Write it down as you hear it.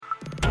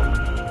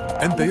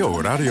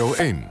NPO Radio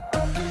 1.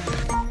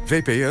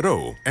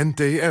 VPRO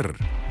NTR.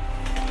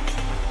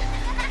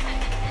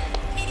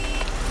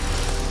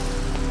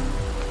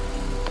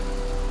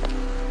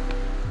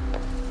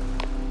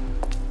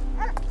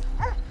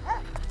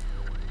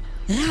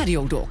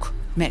 Radiodoc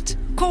met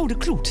Code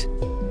Kloet.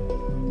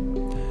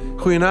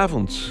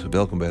 Goedenavond,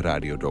 welkom bij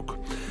Radiodoc.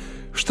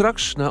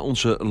 Straks na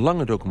onze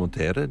lange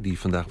documentaire, die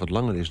vandaag wat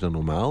langer is dan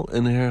normaal,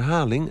 een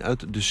herhaling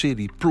uit de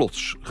serie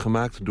Plots,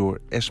 gemaakt door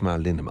Esma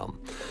Linneman.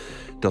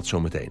 Dat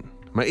zometeen.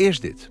 Maar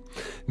eerst dit.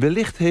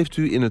 Wellicht heeft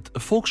u in het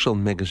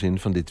Volkskrant magazine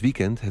van dit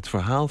weekend het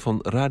verhaal van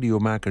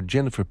radiomaker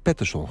Jennifer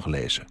Patterson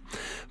gelezen,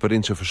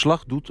 waarin ze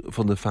verslag doet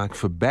van de vaak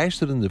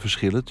verbijsterende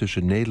verschillen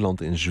tussen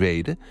Nederland en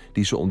Zweden,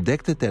 die ze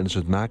ontdekte tijdens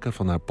het maken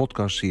van haar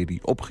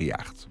podcastserie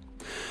Opgejaagd.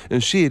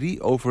 Een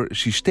serie over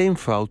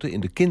systeemfouten in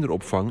de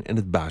kinderopvang en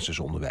het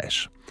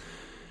basisonderwijs.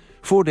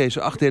 Voor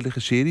deze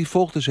 8-delige serie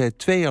volgde zij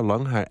 2 jaar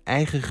lang haar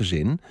eigen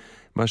gezin,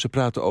 maar ze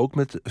praatte ook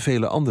met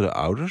vele andere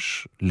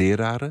ouders,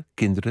 leraren,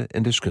 kinderen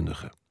en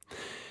deskundigen.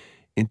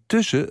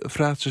 Intussen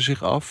vraagt ze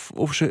zich af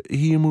of ze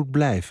hier moet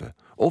blijven,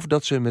 of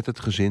dat ze met het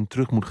gezin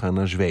terug moet gaan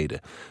naar Zweden,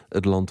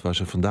 het land waar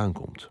ze vandaan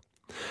komt.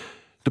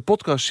 De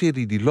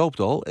podcastserie die loopt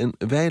al en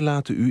wij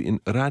laten u in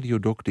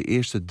Radiodoc de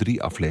eerste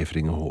 3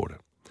 afleveringen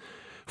horen.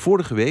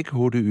 Vorige week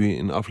hoorde u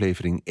in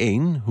aflevering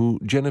 1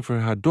 hoe Jennifer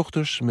haar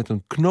dochters met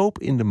een knoop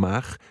in de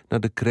maag naar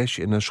de crash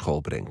en naar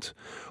school brengt,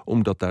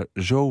 omdat daar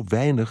zo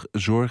weinig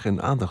zorg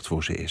en aandacht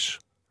voor ze is.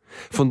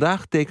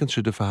 Vandaag tekent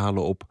ze de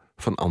verhalen op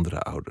van andere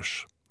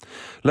ouders.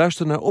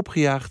 Luister naar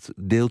Opgejaagd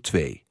deel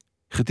 2,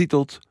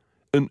 getiteld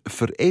Een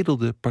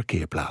veredelde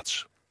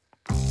parkeerplaats.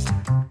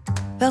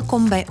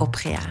 Welkom bij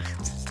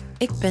Opgejaagd.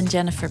 Ik ben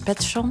Jennifer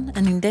Patterson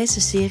en in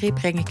deze serie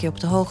breng ik je op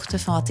de hoogte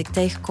van wat ik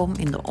tegenkom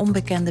in de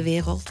onbekende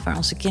wereld waar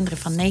onze kinderen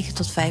van 9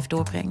 tot 5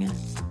 doorbrengen.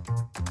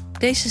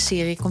 Deze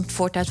serie komt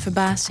voort uit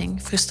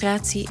verbazing,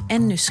 frustratie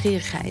en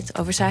nieuwsgierigheid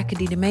over zaken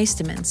die de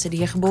meeste mensen die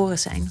hier geboren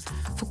zijn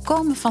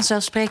volkomen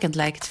vanzelfsprekend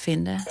lijken te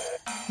vinden,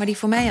 maar die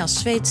voor mij als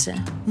Zweedse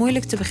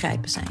moeilijk te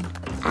begrijpen zijn.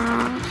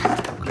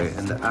 Oké,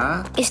 en de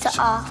A? Is de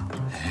A.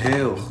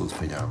 Heel goed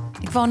van jou.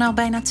 Ik woon al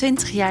bijna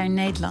 20 jaar in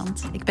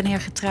Nederland. Ik ben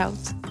hier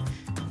getrouwd.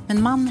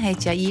 Mijn man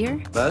heet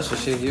Jair. Luister,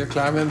 als je hier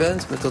klaar mee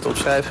bent met dat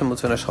opschrijven,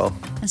 moeten we naar school.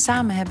 En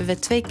samen hebben we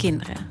 2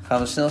 kinderen. Gaan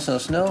we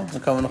snel,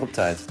 dan komen we nog op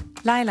tijd.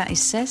 Laila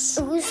is 6.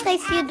 Hoe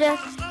schrijf je de...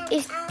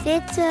 Is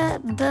dit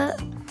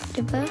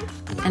de B?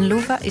 En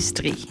Luva is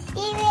 3. Die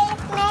wil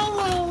ik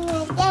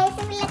meenemen.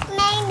 Deze wil ik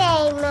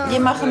meenemen. Je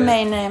mag hem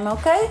meenemen,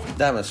 oké?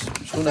 Dames,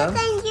 schoenen aan.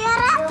 Een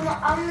jurk. En een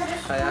andere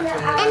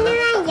schoenen aan. En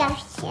een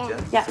jasje.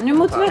 Ja, nu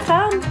moeten we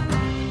gaan.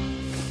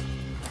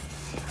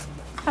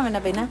 Gaan we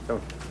naar binnen.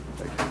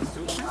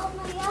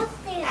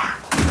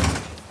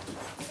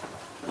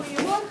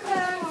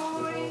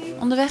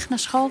 Onderweg naar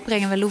school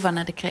brengen we Luva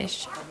naar de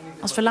crash.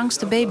 Als we langs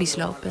de baby's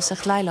lopen,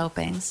 zegt Laila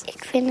opeens: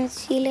 Ik vind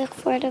het zielig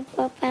voor de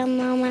papa en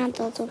mama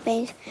dat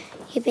opeens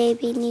je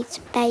baby niet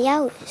bij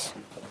jou is.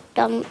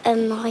 Dan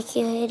had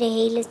je de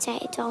hele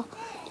tijd al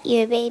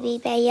je baby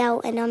bij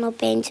jou en dan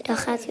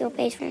gaat hij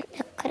opeens naar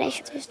de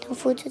crash. Dus dan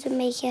voelt het een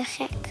beetje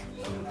gek.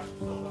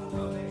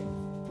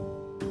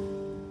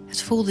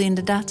 Het voelde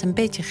inderdaad een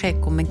beetje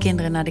gek om mijn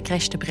kinderen naar de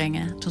crash te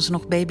brengen toen ze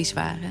nog baby's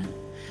waren.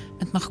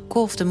 Met mijn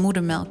gekolfde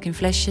moedermelk in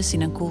flesjes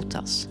in een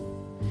koeltas.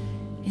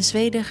 In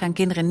Zweden gaan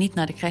kinderen niet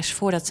naar de crash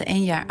voordat ze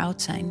 1 jaar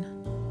oud zijn.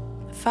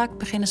 Vaak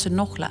beginnen ze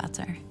nog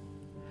later.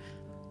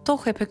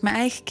 Toch heb ik mijn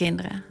eigen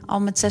kinderen al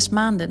met 6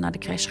 maanden naar de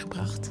crash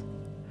gebracht.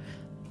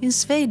 In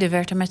Zweden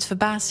werd er met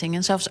verbazing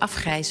en zelfs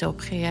afgrijzen op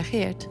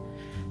gereageerd,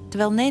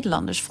 terwijl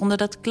Nederlanders vonden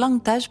dat ik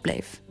lang thuis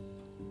bleef.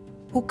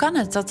 Hoe kan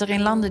het dat er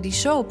in landen die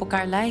zo op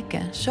elkaar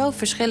lijken zo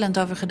verschillend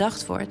over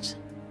gedacht wordt?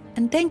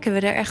 En denken we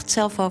er echt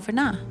zelf over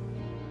na?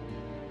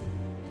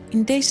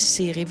 In deze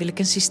serie wil ik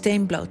een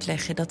systeem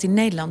blootleggen dat in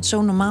Nederland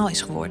zo normaal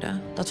is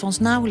geworden dat we ons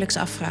nauwelijks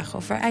afvragen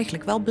of we er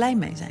eigenlijk wel blij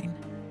mee zijn.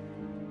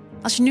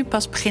 Als je nu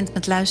pas begint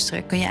met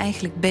luisteren, kun je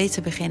eigenlijk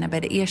beter beginnen bij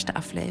de eerste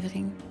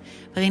aflevering,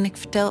 waarin ik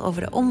vertel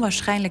over de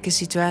onwaarschijnlijke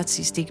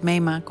situaties die ik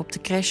meemaak op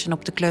de crash en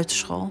op de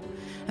kleuterschool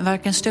en waar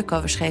ik een stuk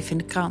over schreef in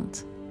de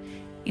krant.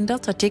 In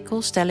dat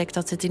artikel stel ik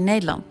dat het in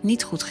Nederland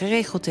niet goed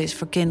geregeld is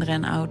voor kinderen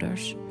en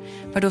ouders,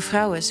 waardoor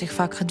vrouwen zich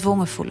vaak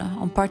gedwongen voelen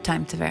om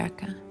parttime te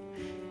werken.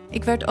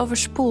 Ik werd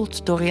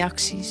overspoeld door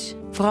reacties,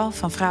 vooral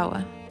van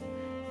vrouwen.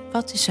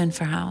 Wat is hun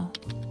verhaal?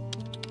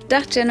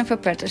 Dag Jennifer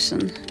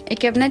Patterson.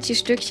 Ik heb net je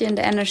stukje in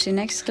de NRC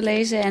Next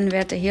gelezen en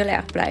werd er heel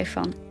erg blij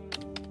van.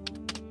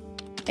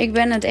 Ik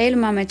ben het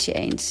helemaal met je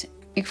eens.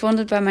 Ik vond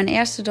het bij mijn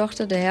eerste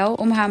dochter de hel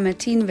om haar met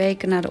 10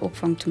 weken naar de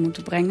opvang te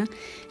moeten brengen.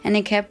 En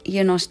ik heb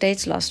hier nog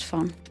steeds last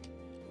van.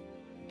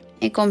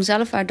 Ik kom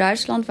zelf uit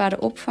Duitsland waar de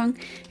opvang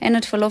en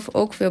het verlof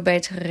ook veel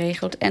beter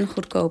geregeld en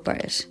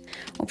goedkoper is.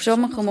 Op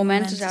sommige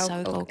momenten zou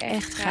ik ook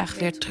echt graag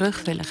weer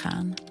terug willen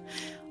gaan.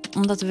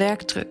 Omdat de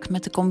werkdruk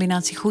met de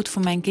combinatie goed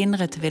voor mijn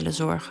kinderen te willen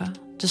zorgen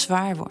te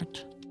zwaar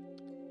wordt.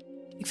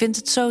 Ik vind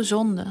het zo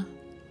zonde.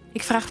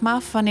 Ik vraag me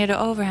af wanneer de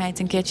overheid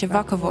een keertje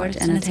wakker wordt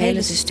en het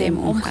hele systeem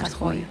om gaat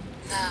gooien.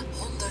 Na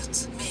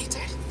 100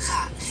 meter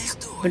ga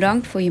rechtdoor.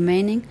 Bedankt voor je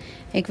mening.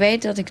 Ik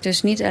weet dat ik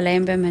dus niet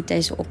alleen ben met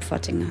deze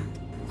opvattingen.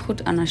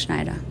 Goed, Anna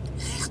Schneider.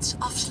 Rechts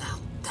afslaan.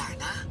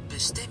 Daarna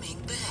bestemming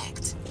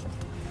bereikt.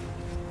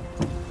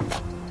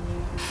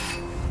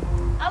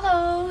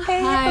 Hallo.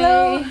 Hey,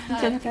 hallo.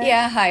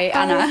 Ja, hi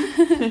Anna.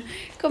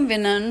 Kom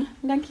binnen.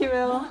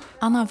 Dankjewel.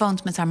 Anna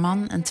woont met haar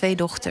man en 2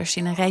 dochters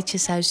in een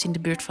rijtjeshuis in de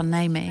buurt van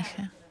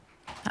Nijmegen.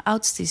 De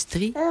oudste is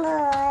 3.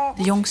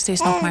 De jongste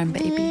is nog maar een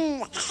baby.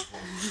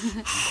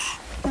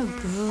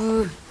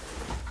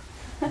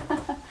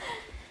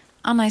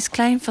 Anna is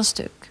klein van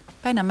stuk,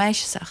 bijna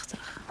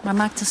meisjesachtig, maar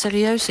maakt een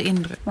serieuze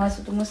indruk.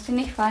 Also, du musst die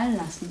niet vallen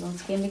lassen,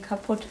 sonst gehen die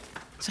kapot.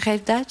 Ze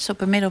geeft Duits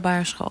op een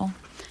middelbare school.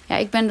 Ja,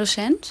 ik ben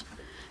docent.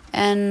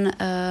 En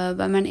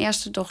bij mijn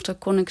eerste dochter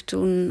kon ik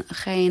toen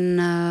geen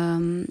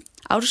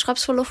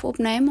ouderschapsverlof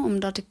opnemen,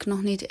 omdat ik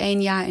nog niet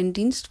 1 jaar in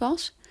dienst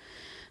was.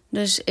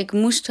 Dus ik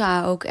moest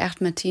haar ook echt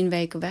met 10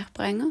 weken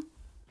wegbrengen.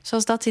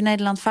 Zoals dat in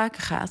Nederland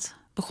vaker gaat,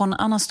 begon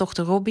Anna's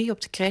dochter Robbie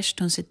op de crash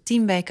toen ze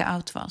 10 weken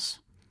oud was.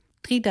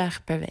 3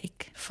 dagen per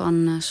week.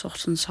 Van 's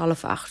ochtends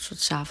 7:30 tot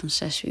 's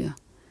avonds 6:00.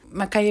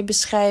 Maar kan je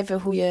beschrijven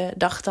hoe je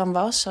dag dan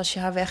was als je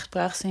haar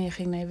wegbracht en je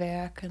ging mee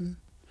werken?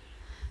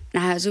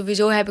 Nou,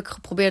 sowieso heb ik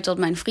geprobeerd dat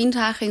mijn vriend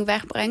haar ging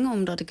wegbrengen,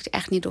 omdat ik het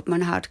echt niet op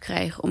mijn hart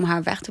kreeg om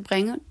haar weg te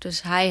brengen.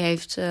 Dus hij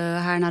heeft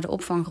haar naar de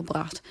opvang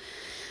gebracht.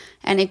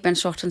 En ik ben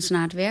 's ochtends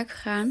naar het werk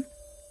gegaan.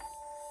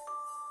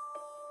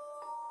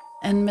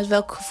 En met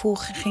welk gevoel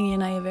ging je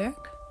naar je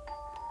werk?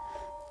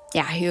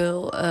 Ja,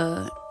 heel,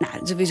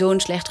 sowieso een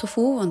slecht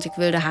gevoel, want ik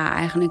wilde haar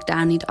eigenlijk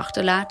daar niet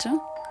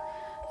achterlaten.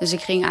 Dus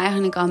ik ging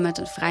eigenlijk al met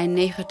een vrij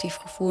negatief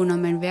gevoel naar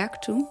mijn werk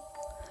toe.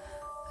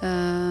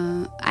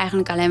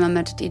 Eigenlijk alleen maar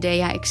met het idee,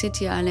 ja, ik zit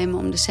hier alleen maar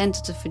om de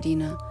centen te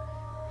verdienen.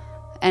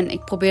 En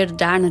ik probeerde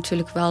daar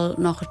natuurlijk wel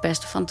nog het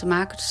beste van te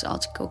maken. Dus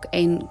als ik ook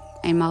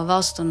eenmaal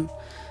was, dan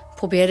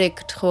probeerde ik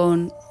het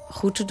gewoon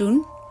goed te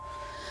doen.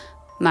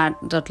 Maar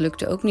dat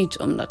lukte ook niet,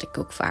 omdat ik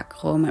ook vaak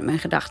gewoon met mijn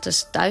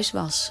gedachten thuis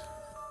was.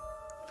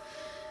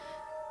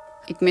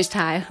 Ik miste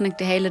haar eigenlijk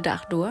de hele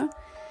dag door.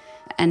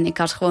 En ik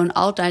had gewoon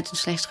altijd een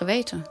slecht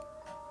geweten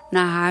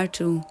naar haar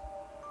toe.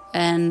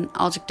 En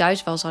als ik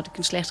thuis was, had ik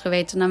een slecht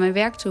geweten naar mijn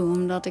werk toe.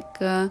 Omdat ik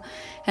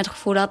het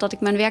gevoel had dat ik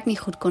mijn werk niet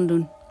goed kon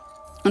doen.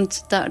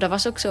 Want dat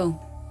was ook zo.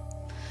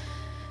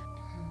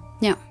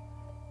 Ja.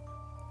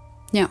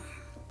 Ja.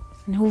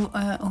 En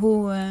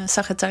hoe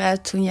zag het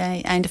eruit toen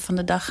jij einde van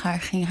de dag haar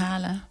ging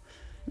halen?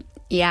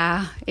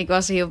 Ja, ik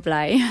was heel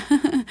blij.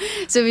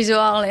 Sowieso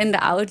al in de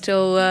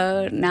auto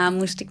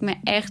moest ik me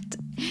echt...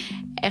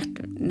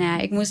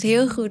 ik moest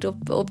heel goed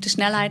op de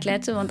snelheid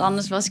letten, want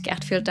anders was ik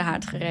echt veel te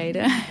hard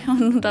gereden.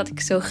 Omdat ik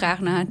zo graag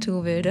naar haar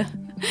toe wilde.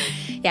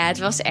 Ja, het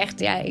was echt...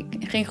 Ja, ik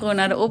ging gewoon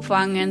naar de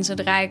opvang en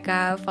zodra ik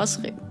haar vast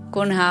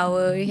kon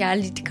houden... Ja,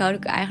 liet ik haar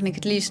ook eigenlijk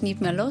het liefst niet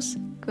meer los.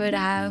 Ik wilde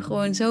haar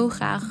gewoon zo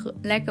graag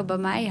lekker bij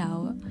mij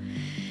houden.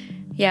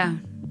 Ja,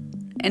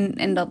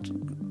 en dat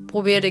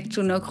probeerde ik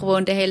toen ook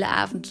gewoon de hele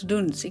avond te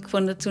doen. Dus ik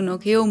vond het toen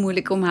ook heel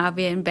moeilijk om haar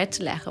weer in bed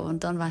te leggen.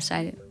 Want dan was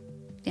zij...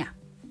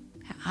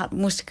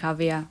 moest ik haar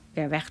weer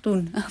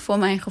wegdoen, voor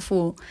mijn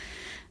gevoel.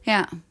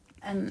 Ja.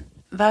 En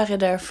waren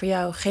er voor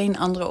jou geen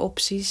andere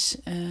opties?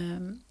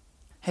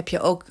 Heb je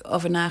ook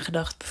over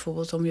nagedacht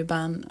bijvoorbeeld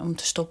om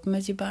te stoppen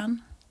met je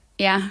baan?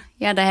 Ja,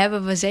 daar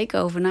hebben we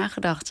zeker over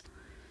nagedacht.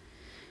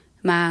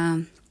 Maar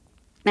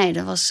nee,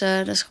 dat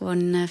is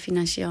gewoon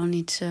financieel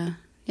niet...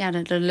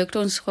 dat lukte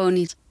ons gewoon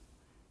niet.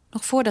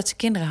 Nog voordat ze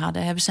kinderen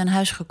hadden, hebben ze een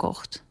huis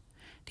gekocht.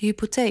 De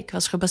hypotheek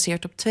was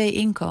gebaseerd op 2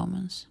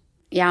 inkomens.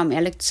 Ja, om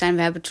eerlijk te zijn,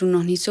 we hebben toen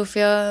nog niet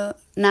zoveel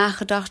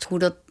nagedacht hoe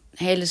dat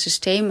hele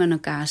systeem in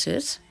elkaar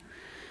zit.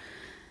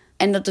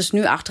 En dat is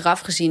nu achteraf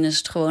gezien is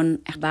het gewoon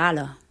echt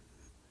balen.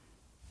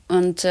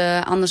 Want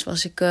anders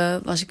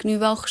was ik nu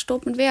wel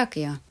gestopt met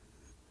werken, ja.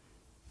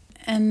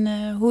 En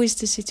hoe is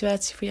de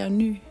situatie voor jou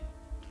nu?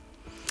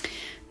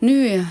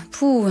 Nu,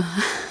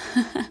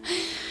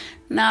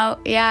 Nou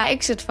ja,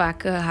 ik zit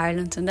vaak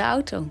huilend in de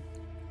auto.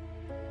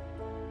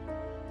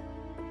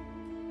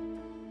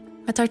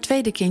 Met haar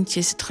tweede kindje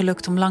is het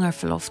gelukt om langer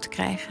verlof te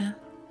krijgen.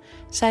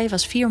 Zij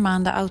was 4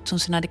 maanden oud toen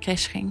ze naar de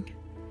crash ging.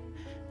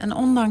 En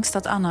ondanks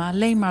dat Anna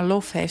alleen maar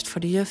lof heeft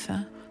voor de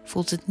juffen,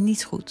 voelt het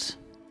niet goed.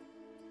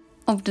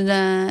 Op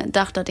de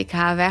dag dat ik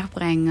haar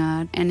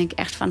wegbreng en ik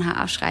echt van haar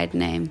afscheid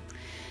neem.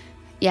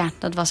 Ja,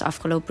 dat was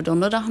afgelopen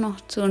donderdag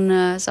nog.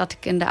 Toen zat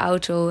ik in de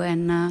auto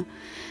en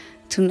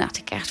toen dacht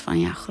ik echt van...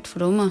 ja,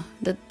 godverdomme,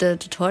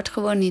 dat hoort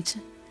gewoon niet.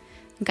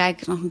 Dan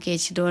kijk ik nog een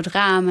keertje door het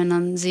raam en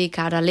dan zie ik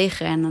haar daar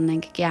liggen. En dan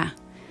denk ik, ja,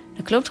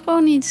 dat klopt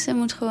gewoon niet. Ze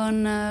moet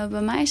gewoon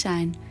bij mij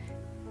zijn.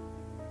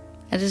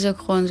 Het is ook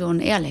gewoon zo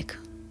oneerlijk.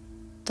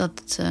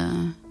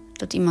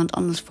 Dat iemand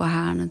anders voor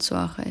haar aan het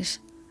zorgen is.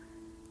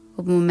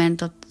 Op het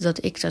moment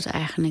dat ik dat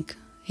eigenlijk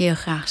heel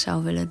graag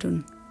zou willen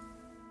doen.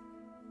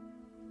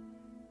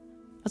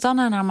 Wat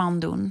Anna en haar man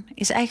doen,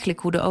 is eigenlijk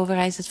hoe de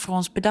overheid het voor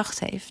ons bedacht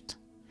heeft.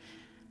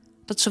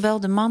 Dat zowel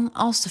de man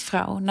als de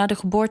vrouw na de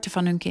geboorte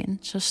van hun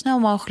kind zo snel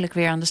mogelijk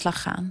weer aan de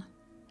slag gaan.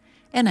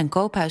 En een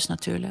koophuis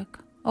natuurlijk,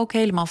 ook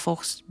helemaal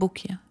volgens het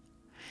boekje.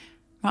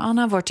 Maar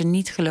Anna wordt er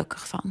niet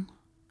gelukkig van.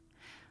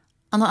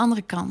 Aan de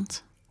andere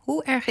kant,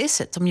 hoe erg is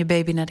het om je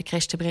baby naar de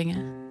crash te brengen?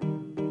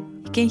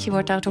 Je kindje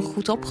wordt daar toch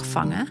goed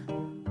opgevangen?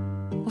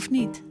 Of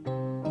niet?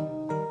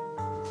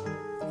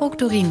 Ook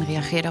Doreen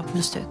reageerde op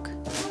mijn stuk.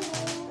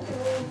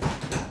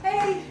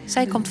 Hey.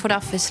 Zij komt voor de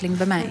afwisseling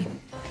bij mij. Ik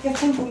heb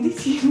geen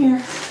conditie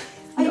meer.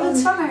 Je bent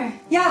zwanger?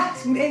 Ja,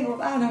 ik moet even op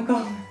adem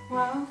komen.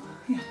 Wauw.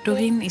 Ja.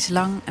 Doreen is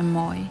lang en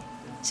mooi.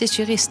 Ze is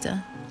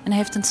juriste en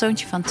heeft een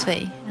zoontje van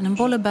 2... en een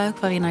bolle buik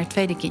waarin haar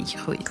tweede kindje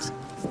groeit.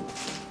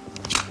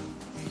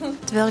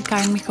 Terwijl ik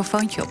haar een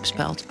microfoontje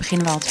opspeld,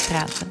 beginnen we al te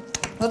praten.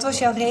 Wat was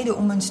jouw reden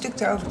om een stuk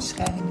erover te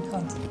schrijven in de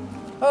krant?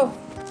 Oh,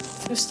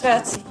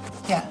 frustratie.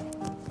 Ja.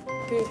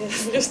 Pure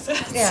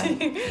frustratie. Ja,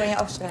 kan je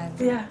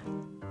afschrijven. Ja.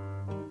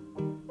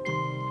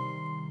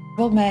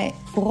 Wat mij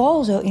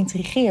vooral zo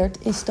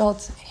intrigeert is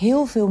dat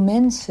heel veel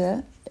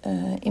mensen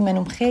in mijn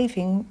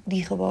omgeving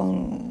die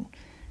gewoon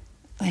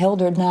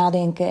helder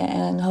nadenken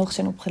en hoog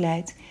zijn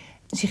opgeleid,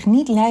 zich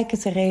niet lijken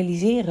te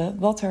realiseren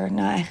wat er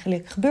nou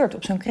eigenlijk gebeurt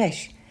op zo'n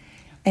crash.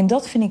 En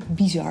dat vind ik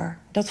bizar.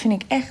 Dat vind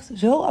ik echt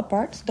zo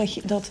apart.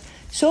 Dat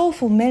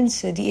zoveel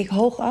mensen die ik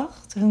hoog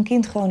acht hun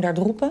kind gewoon daar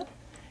droppen.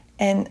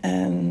 En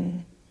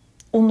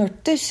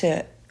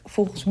ondertussen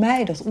volgens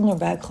mij dat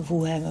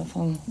onderbuikgevoel hebben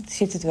van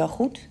zit het wel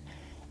goed?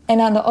 En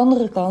aan de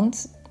andere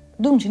kant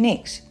doen ze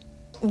niks.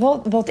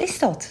 Wat is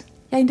dat?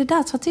 Ja,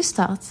 inderdaad, wat is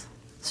dat?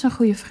 Dat is een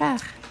goede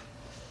vraag.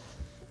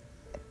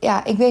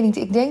 Ja, ik weet niet.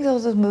 Ik denk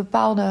dat het een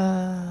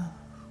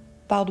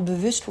bepaalde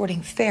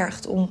bewustwording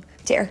vergt om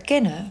te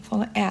erkennen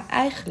van ja,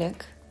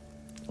 eigenlijk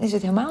is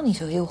het helemaal niet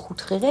zo heel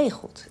goed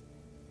geregeld.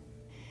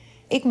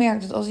 Ik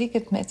merk dat als ik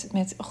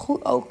het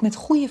ook met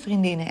goede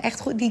vriendinnen,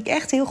 die ik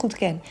echt heel goed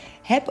ken,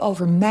 heb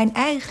over mijn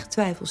eigen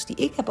twijfels die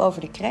ik heb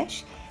over de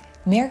crash,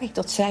 merk ik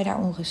dat zij daar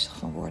onrustig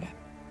van worden.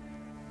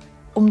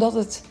 Omdat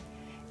het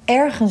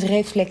ergens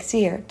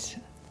reflecteert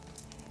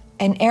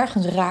en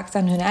ergens raakt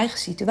aan hun eigen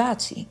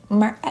situatie.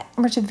 Maar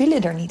ze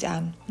willen er niet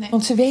aan. Nee.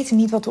 Want ze weten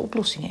niet wat de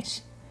oplossing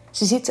is.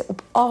 Ze zitten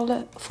op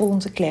alle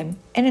fronten klem.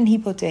 En een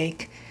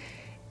hypotheek.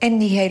 En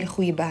die hele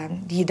goede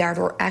baan die je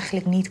daardoor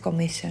eigenlijk niet kan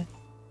missen.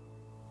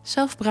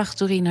 Zelf bracht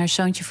Doreen haar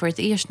zoontje voor het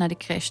eerst naar de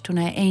crash toen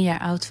hij 1 jaar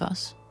oud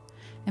was.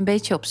 Een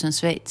beetje op zijn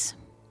zweet.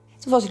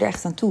 Toen was hij er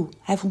echt aan toe.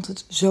 Hij vond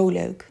het zo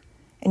leuk.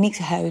 En niks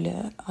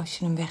huilen als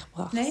je hem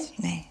wegbracht.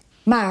 Nee.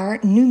 Maar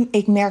nu,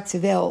 ik merkte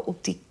wel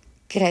op die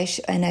crash,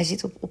 en hij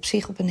zit op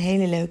zich op een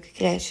hele leuke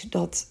crash,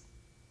 dat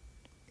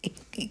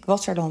ik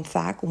was er dan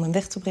vaak om hem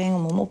weg te brengen,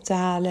 om hem op te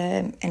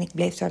halen. En ik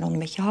bleef daar dan een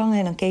beetje hangen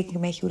en dan keek ik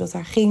een beetje hoe dat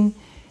daar ging.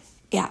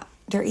 Ja,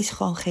 er is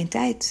gewoon geen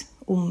tijd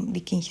om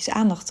die kindjes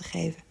aandacht te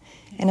geven.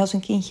 En als een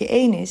kindje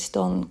 1 is,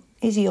 dan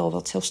is hij al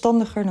wat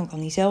zelfstandiger. Dan kan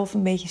hij zelf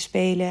een beetje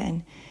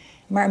spelen.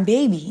 Maar een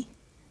baby,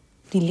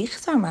 die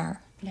ligt daar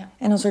maar. Ja.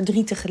 En als er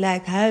 3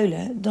 tegelijk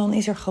huilen, dan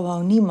is er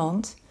gewoon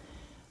niemand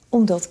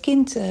om dat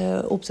kind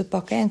op te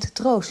pakken en te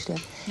troosten.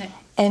 Nee.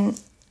 En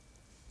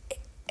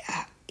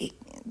ja,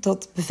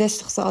 dat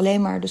bevestigde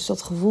alleen maar dus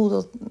dat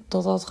gevoel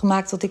dat had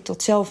gemaakt dat ik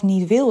dat zelf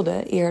niet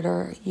wilde,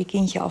 eerder je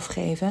kindje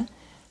afgeven.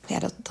 Ja,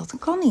 dat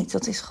kan niet.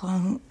 Dat is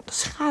gewoon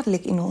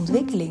schadelijk in de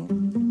ontwikkeling.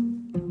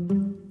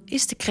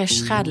 Is de crash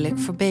schadelijk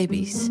voor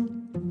baby's?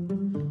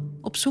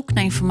 Op zoek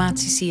naar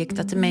informatie zie ik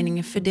dat de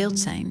meningen verdeeld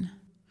zijn.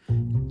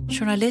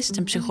 Journalist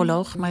en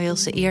psycholoog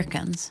Marilse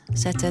Eerkens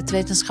zette het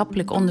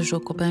wetenschappelijk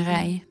onderzoek op een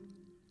rij.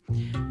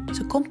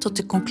 Ze komt tot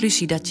de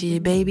conclusie dat je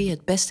je baby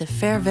het beste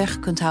ver weg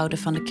kunt houden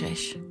van de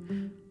crash.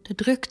 De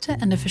drukte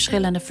en de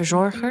verschillende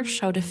verzorgers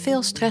zouden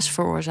veel stress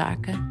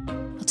veroorzaken,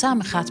 wat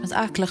samengaat met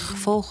akelige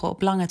gevolgen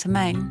op lange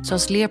termijn,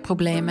 zoals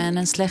leerproblemen en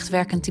een slecht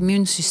werkend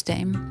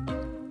immuunsysteem.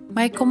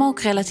 Maar ik kom ook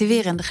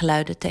relativerende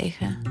geluiden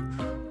tegen.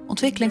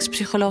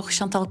 Ontwikkelingspsycholoog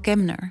Chantal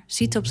Kemner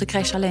ziet op de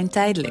crash alleen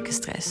tijdelijke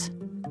stress,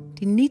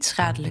 die niet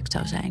schadelijk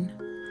zou zijn.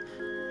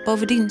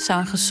 Bovendien zou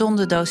een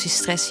gezonde dosis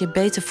stress je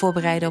beter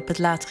voorbereiden op het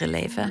latere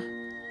leven.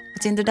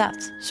 Wat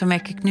inderdaad, zo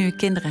merk ik nu ik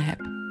kinderen heb,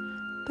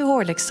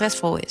 behoorlijk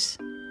stressvol is.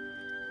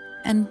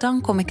 En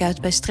dan kom ik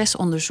uit bij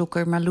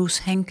stressonderzoeker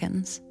Marloes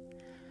Henkens.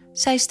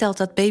 Zij stelt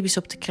dat baby's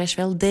op de crash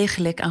wel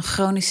degelijk aan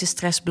chronische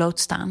stress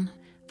blootstaan,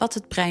 wat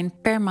het brein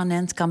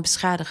permanent kan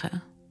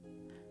beschadigen.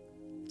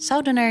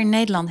 Zouden er in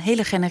Nederland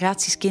hele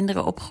generaties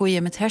kinderen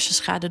opgroeien met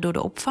hersenschade door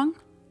de opvang?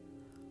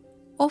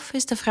 Of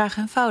is de vraag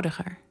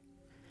eenvoudiger?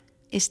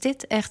 Is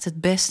dit echt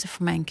het beste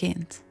voor mijn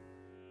kind?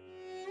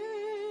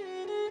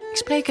 Ik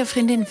spreek een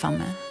vriendin van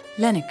me,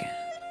 Lenneke,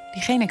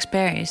 die geen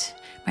expert is,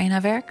 maar in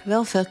haar werk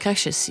wel veel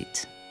crashes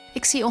ziet.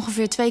 Ik zie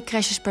ongeveer 2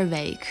 crashes per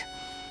week.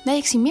 Nee,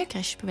 ik zie meer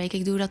crashes per week.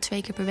 Ik doe dat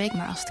 2 keer per week.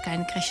 Maar als het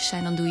kleine crashes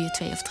zijn, dan doe je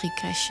 2 of 3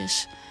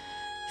 crashes.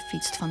 Je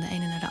fietst van de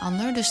ene naar de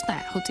ander. Dus nou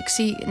ja, goed, ik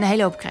zie een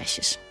hele hoop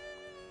crashes.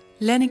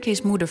 Lenneke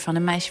is moeder van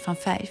een meisje van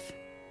 5.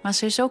 Maar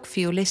ze is ook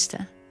violiste.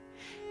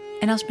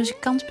 En als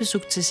muzikant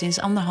bezoekt ze sinds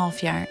 1,5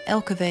 jaar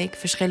elke week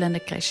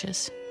verschillende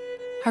crashes.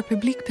 Haar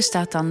publiek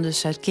bestaat dan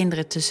dus uit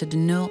kinderen tussen de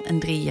 0 en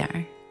 3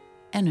 jaar.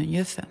 En hun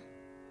juffen.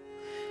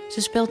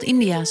 Ze speelt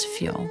Indiase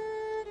viool.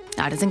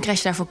 Nou, dat een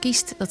crash daarvoor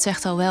kiest, dat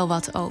zegt al wel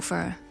wat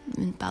over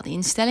een bepaalde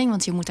instelling.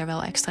 Want je moet daar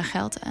wel extra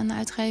geld aan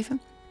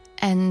uitgeven.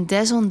 En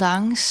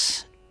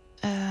desondanks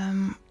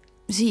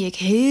zie ik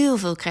heel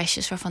veel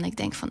crèches waarvan ik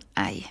denk van...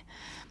 ai,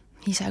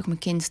 hier zou ik mijn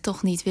kind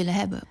toch niet willen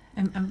hebben.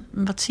 En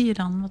wat zie je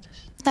dan? Wat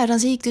is... Nou, dan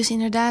zie ik dus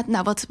inderdaad...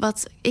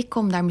 ik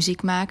kom daar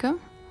muziek maken.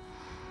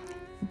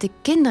 De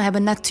kinderen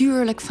hebben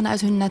natuurlijk,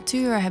 vanuit hun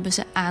natuur, hebben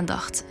ze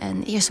aandacht. En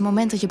het eerste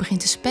moment dat je begint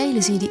te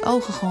spelen, zie je die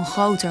ogen gewoon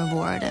groter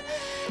worden.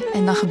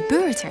 En dan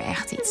gebeurt er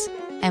echt iets.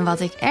 En wat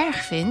ik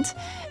erg vind,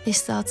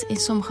 is dat in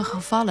sommige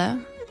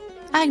gevallen,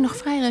 eigenlijk nog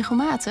vrij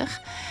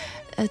regelmatig,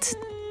 het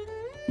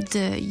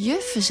de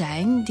juffen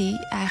zijn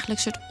die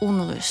eigenlijk een soort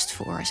onrust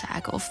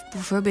veroorzaken. Of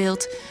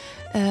bijvoorbeeld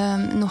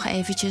nog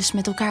eventjes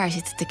met elkaar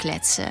zitten te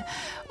kletsen.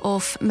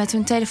 Of met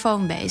hun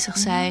telefoon bezig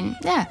zijn.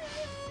 Ja.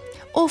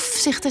 Of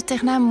zich er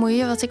tegenaan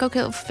bemoeien, wat ik ook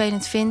heel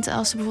vervelend vind.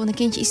 Als bijvoorbeeld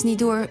een kindje iets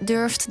niet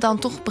durft, dan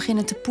toch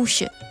beginnen te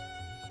pushen.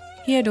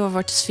 Hierdoor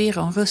wordt de sfeer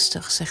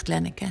onrustig, zegt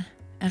Lenneke.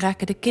 En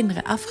raken de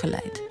kinderen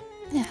afgeleid.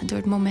 Ja, door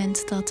het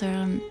moment dat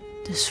er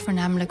dus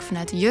voornamelijk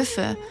vanuit de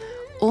juffen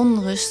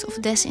onrust of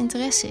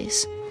desinteresse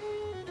is.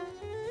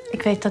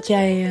 Ik weet dat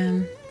jij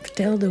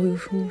vertelde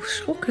hoe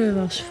geschrokken je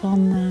was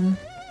van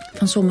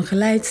sommige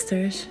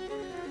leidsters.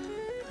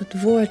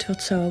 Het woord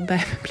wat zo bij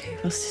me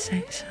bleef was,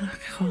 ze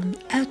zag gewoon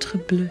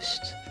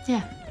uitgeblust.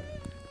 Ja,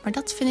 maar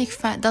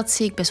dat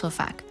zie ik best wel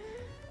vaak.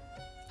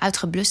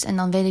 Uitgeblust en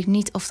dan weet ik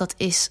niet of dat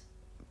is.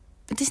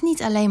 Het is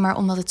niet alleen maar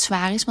omdat het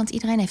zwaar is, want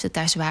iedereen heeft het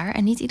daar zwaar.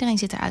 En niet iedereen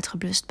zit er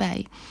uitgeblust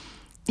bij.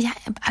 Ja,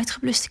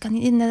 uitgeblust, kan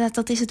niet, inderdaad,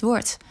 dat is het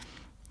woord.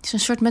 Het is een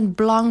soort met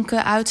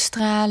blanke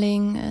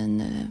uitstraling.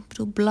 Ik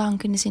bedoel,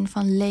 blank in de zin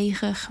van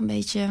leeg, een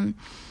beetje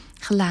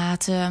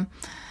gelaten.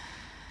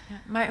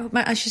 Ja,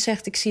 maar als je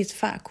zegt, ik zie het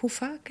vaak, hoe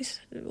vaak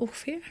is het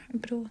ongeveer?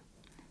 Ik bedoel,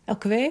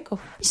 elke week?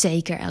 Of?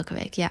 Zeker elke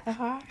week, ja.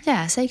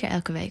 Ja, zeker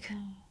elke week.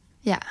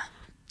 Ja.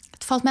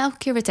 Het valt mij elke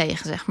keer weer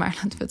tegen, zeg maar,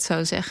 laten we het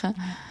zo zeggen.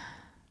 Ja.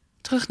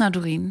 Terug naar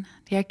Doreen,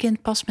 die haar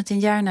kind pas met een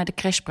jaar naar de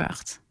crash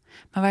bracht.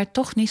 Maar waar het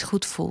toch niet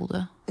goed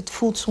voelde. Het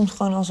voelt soms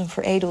gewoon als een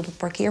veredelde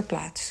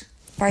parkeerplaats.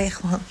 Waar je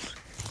gewoon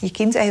je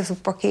kind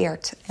even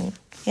parkeert. En,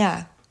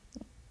 ja.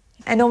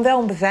 En dan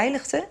wel een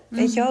beveiligde,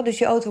 weet je wel. Dus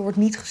je auto wordt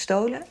niet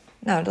gestolen.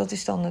 Nou, dat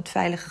is dan het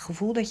veilige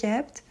gevoel dat je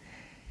hebt.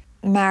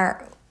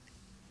 Maar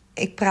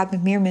ik praat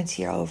met meer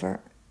mensen hierover.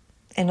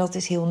 En dat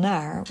is heel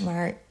naar.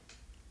 Maar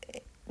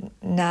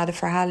na de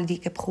verhalen die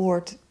ik heb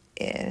gehoord,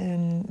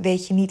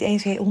 weet je niet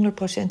eens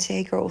 100%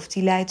 zeker of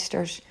die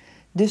leidsters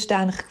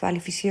dusdanig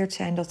gekwalificeerd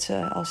zijn dat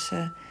ze, als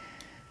ze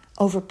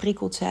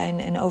overprikkeld zijn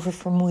en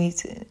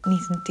oververmoeid,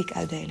 niet een tik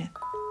uitdelen.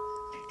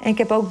 En ik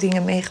heb ook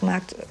dingen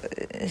meegemaakt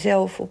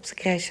zelf op de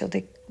crash dat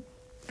ik,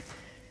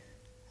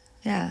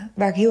 ja,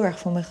 waar ik heel erg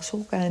van ben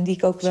geschrokken en die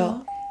ik ook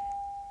wel.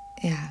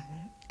 Ja,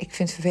 ik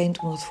vind het vervelend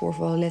om dat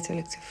voorval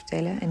letterlijk te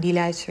vertellen. En die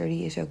leidster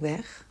die is ook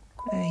weg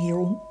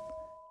hierom.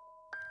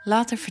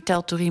 Later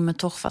vertelt Doreen me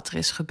toch wat er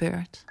is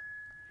gebeurd.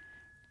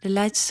 De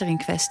leidster in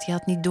kwestie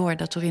had niet door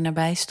dat Doreen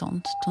erbij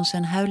stond toen ze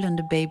een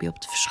huilende baby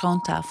op de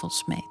verschoontafel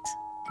smeet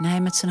en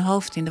hij met zijn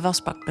hoofd in de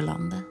wasbak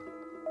belandde.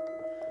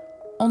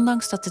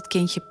 Ondanks dat het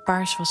kindje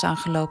paars was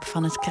aangelopen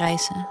van het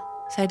krijsen,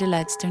 zei de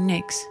leidster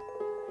niks.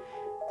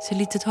 Ze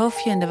liet het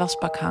hoofdje in de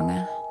wasbak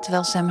hangen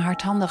terwijl ze hem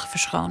hardhandig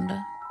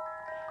verschoonde.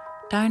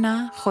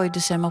 Daarna gooide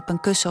ze hem op een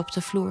kussen op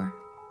de vloer.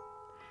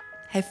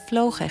 Hij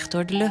vloog echt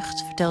door de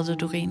lucht, vertelde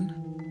Doreen.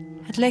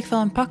 Het leek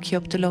wel een pakje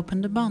op de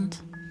lopende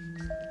band.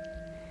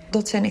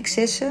 Dat zijn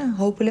excessen,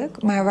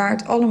 hopelijk. Maar waar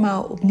het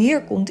allemaal op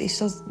neerkomt is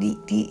dat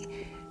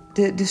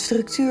de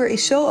structuur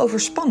is zo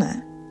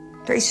overspannen.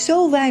 Er is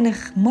zo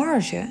weinig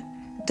marge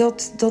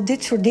dat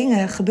dit soort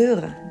dingen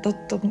gebeuren.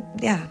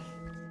 Ja.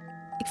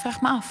 Ik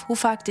vraag me af hoe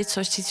vaak dit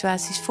soort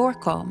situaties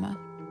voorkomen.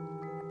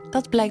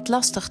 Dat blijkt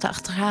lastig te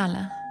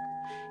achterhalen.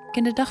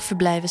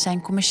 Kinderdagverblijven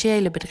zijn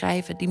commerciële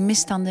bedrijven die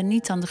misstanden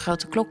niet aan de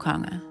grote klok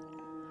hangen.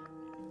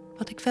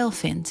 Wat ik wel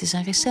vind is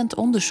een recent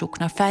onderzoek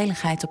naar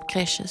veiligheid op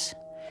crèches,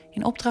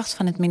 in opdracht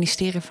van het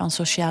ministerie van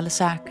Sociale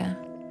Zaken.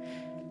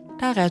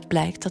 Daaruit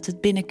blijkt dat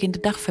het binnen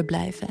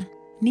kinderdagverblijven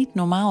niet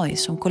normaal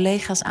is om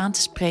collega's aan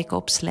te spreken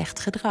op slecht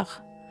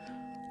gedrag.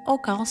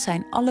 Ook al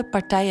zijn alle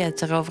partijen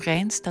het erover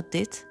eens dat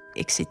dit,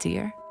 ik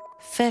citeer,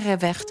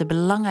 verreweg de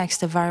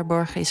belangrijkste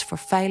waarborg is voor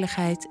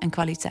veiligheid en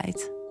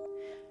kwaliteit.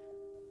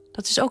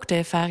 Dat is ook de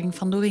ervaring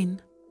van Doreen.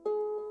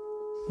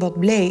 Wat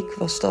bleek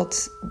was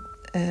dat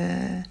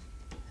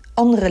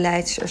andere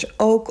leidsters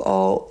ook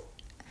al,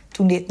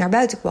 toen dit naar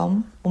buiten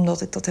kwam,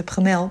 omdat ik dat heb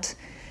gemeld,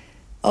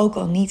 ook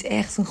al niet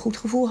echt een goed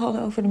gevoel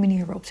hadden over de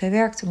manier waarop zij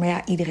werkte. Maar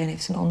ja, iedereen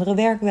heeft een andere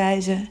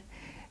werkwijze.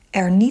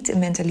 Er niet een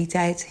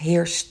mentaliteit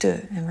heerste,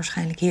 en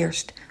waarschijnlijk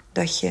heerst,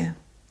 dat je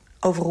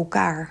over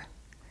elkaar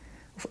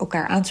of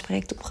elkaar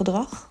aanspreekt op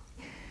gedrag.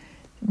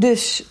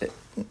 Dus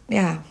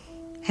ja,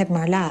 het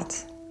maar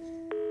laat.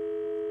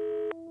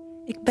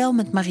 Ik bel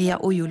met Maria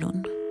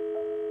Oejoeloen.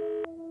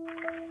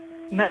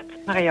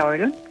 Met Maria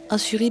Oejoeloen.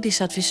 Als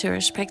juridisch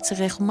adviseur spreekt ze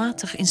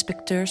regelmatig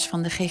inspecteurs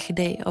van de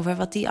GGD over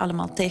wat die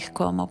allemaal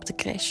tegenkomen op de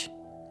crash.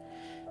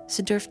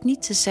 Ze durft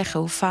niet te zeggen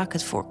hoe vaak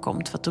het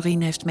voorkomt wat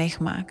Doreen heeft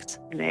meegemaakt.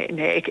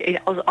 Nee,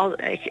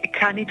 ik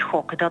ga niet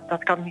gokken,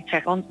 dat kan ik niet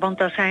zeggen. Want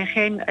daar zijn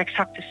geen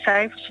exacte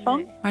cijfers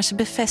van. Maar ze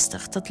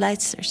bevestigt dat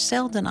leidsters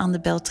zelden aan de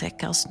bel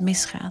trekken als het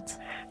misgaat.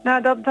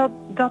 Nou,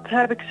 dat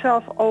heb ik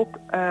zelf ook,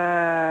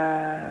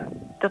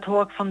 dat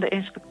hoor ik van de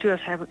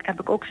inspecteurs, heb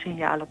ik ook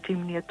signalen op die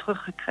manier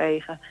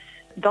teruggekregen.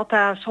 Dat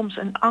daar soms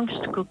een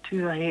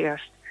angstcultuur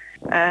heerst.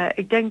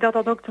 Ik denk dat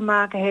dat ook te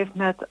maken heeft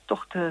met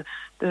toch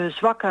de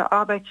zwakke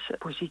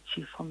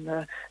arbeidspositie van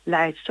de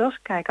leidsters.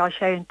 Kijk, als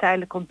jij een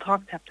tijdelijk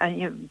contract hebt en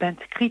je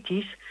bent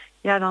kritisch,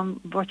 ja, dan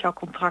wordt jouw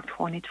contract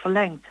gewoon niet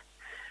verlengd.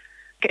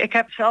 Ik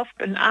heb zelf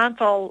een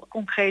aantal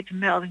concrete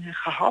meldingen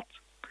gehad.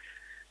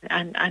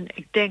 En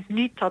ik denk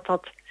niet dat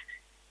dat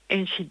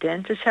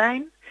incidenten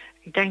zijn.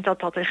 Ik denk dat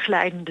dat een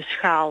glijdende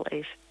schaal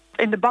is.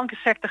 In de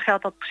bankensector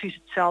geldt dat precies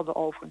hetzelfde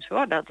overigens,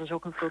 hoor. Dat is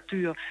ook een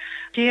cultuur.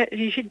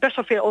 Je ziet best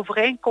wel veel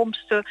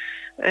overeenkomsten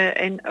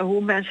in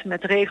hoe mensen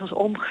met regels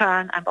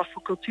omgaan en wat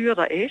voor cultuur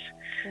er is.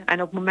 Ja.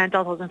 En op het moment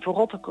dat het een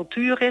verrotte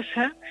cultuur is,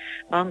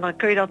 dan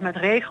kun je dat met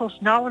regels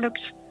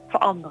nauwelijks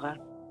veranderen.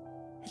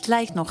 Het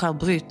lijkt nogal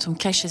bruut om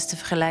crashes te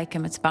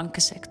vergelijken met de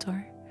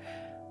bankensector.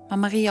 Maar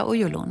Maria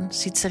Oejolon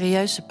ziet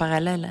serieuze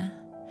parallellen.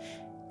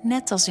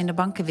 Net als in de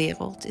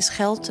bankenwereld is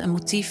geld een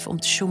motief om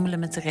te sjoemelen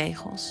met de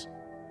regels.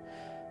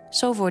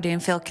 Zo worden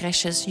in veel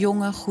crashes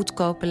jonge,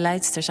 goedkope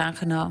leidsters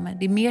aangenomen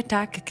die meer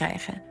taken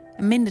krijgen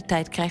en minder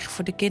tijd krijgen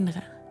voor de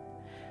kinderen.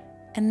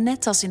 En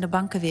net als in de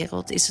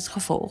bankenwereld is het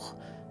gevolg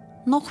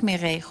nog meer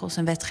regels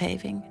en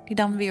wetgeving die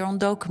dan weer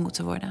ontdoken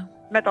moeten worden.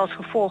 Met als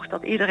gevolg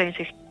dat iedereen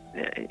zich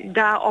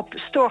daarop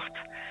stort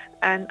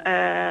en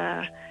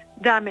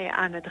daarmee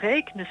aan het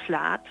rekenen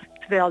slaat,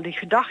 terwijl die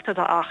gedachte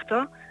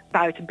daarachter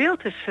buiten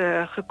beeld is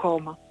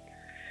gekomen.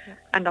 Ja.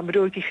 En dan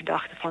bedoel ik die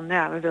gedachte van,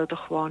 we willen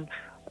toch gewoon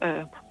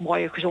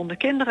mooie, gezonde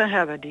kinderen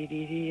hebben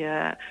die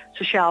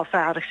sociaal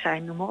vaardig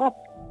zijn, noem maar op.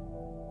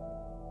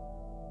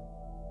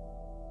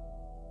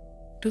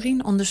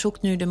 Doreen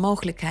onderzoekt nu de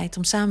mogelijkheid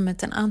om samen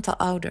met een aantal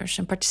ouders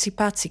een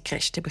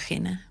participatiecrash te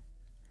beginnen.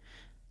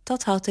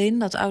 Dat houdt in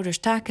dat ouders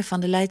taken van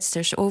de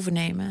leidsters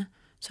overnemen,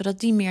 zodat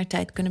die meer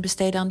tijd kunnen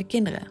besteden aan de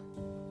kinderen.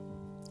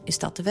 Is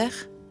dat de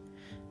weg?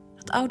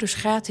 Dat ouders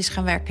gratis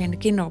gaan werken in de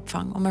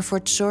kinderopvang om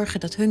ervoor te zorgen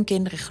dat hun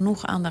kinderen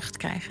genoeg aandacht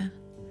krijgen.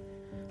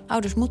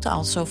 Ouders moeten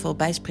al zoveel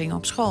bijspringen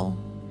op school.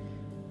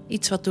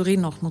 Iets wat Doreen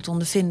nog moet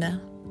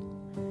ondervinden.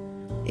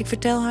 Ik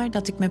vertel haar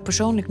dat ik me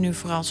persoonlijk nu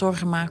vooral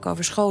zorgen maak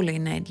over scholen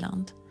in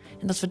Nederland.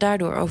 En dat we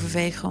daardoor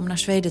overwegen om naar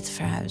Zweden te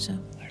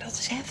verhuizen. Maar dat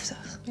is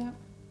heftig. Ja.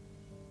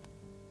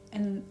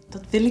 En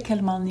dat wil ik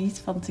helemaal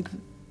niet, want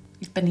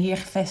ik ben hier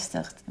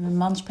gevestigd. En mijn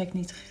man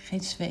spreekt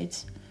geen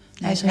Zweeds.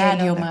 Hij is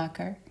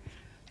radiomaker.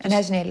 En hij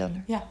is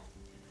Nederlander. Ja.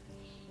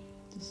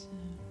 Dus,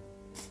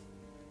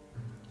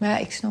 maar ja,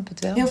 ik snap het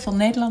wel. Heel veel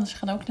Nederlanders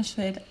gaan ook naar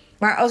Zweden.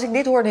 Maar als ik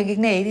dit hoor, denk ik,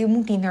 nee, je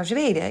moet niet naar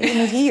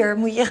Zweden. Hier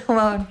moet je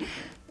gewoon...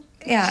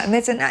 Ja,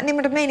 nee,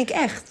 maar dat meen ik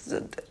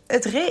echt.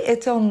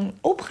 Het dan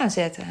op gaan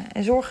zetten.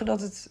 En zorgen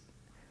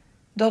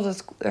dat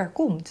het er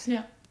komt.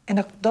 Ja.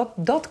 En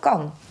dat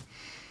kan.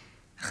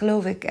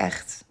 Geloof ik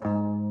echt.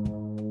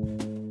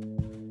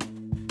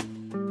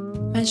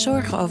 Mijn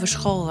zorgen over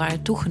school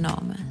waren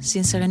toegenomen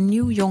sinds er een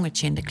nieuw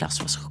jongetje in de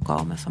klas was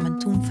gekomen van mijn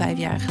toen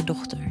 5-jarige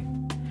dochter.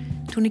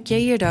 Toen ik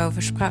Jair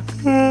daarover sprak,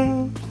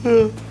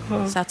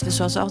 zaten we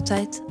zoals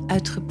altijd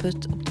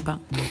uitgeput op de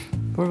bank.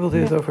 Waar wilde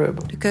je het over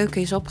hebben? De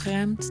keuken is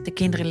opgeruimd, de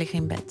kinderen liggen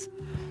in bed.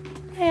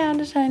 Nou ja,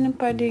 er zijn een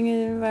paar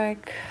dingen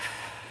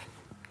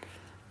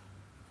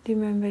die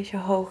me een beetje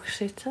hoog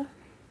zitten.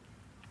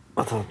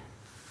 Wat dan?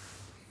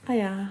 Nou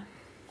ja,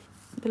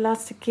 de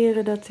laatste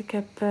keren dat ik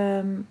heb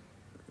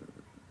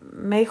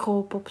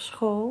meegeholpen op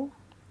school,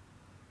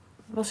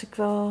 was ik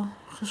wel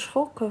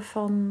geschrokken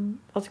van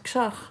wat ik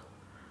zag.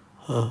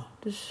 Huh.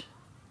 Dus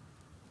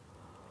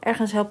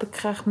ergens help ik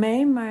graag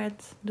mee, maar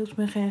het doet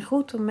me geen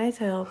goed om mee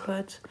te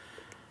helpen.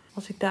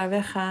 Als ik daar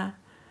wegga,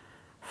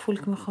 voel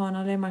ik me gewoon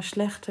alleen maar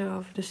slechter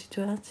over de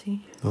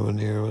situatie. Maar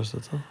wanneer was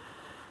dat dan?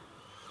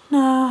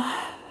 Nou,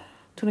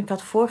 toen ik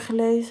had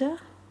voorgelezen,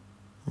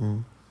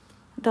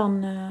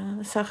 dan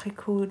zag ik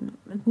hoe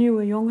het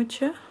nieuwe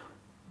jongetje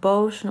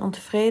boos en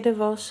ontevreden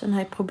was. En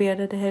hij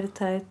probeerde de hele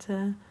tijd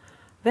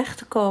weg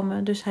te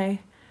komen. Dus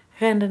hij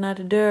rende naar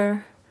de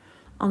deur,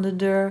 aan de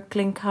deur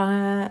klink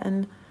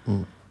hangen.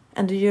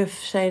 En de juf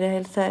zei de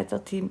hele tijd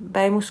dat hij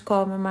bij moest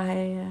komen, maar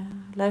hij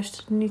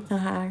luisterde niet naar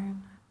haar.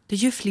 De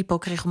juf liep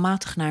ook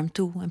regelmatig naar hem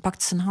toe en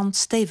pakte zijn hand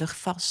stevig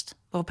vast,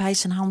 waarop hij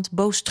zijn hand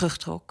boos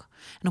terugtrok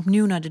en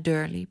opnieuw naar de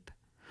deur liep.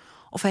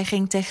 Of hij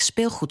ging tegen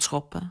speelgoed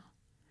schoppen.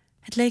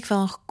 Het leek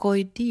wel een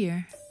gekooid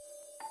dier.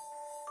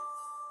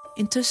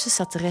 Intussen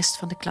zat de rest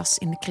van de klas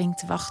in de kring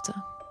te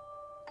wachten.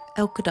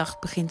 Elke dag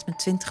begint met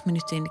 20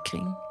 minuten in de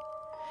kring.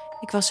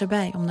 Ik was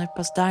erbij omdat ik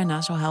pas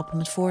daarna zou helpen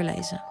met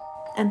voorlezen.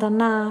 En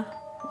daarna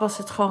was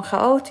het gewoon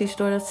chaotisch,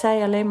 doordat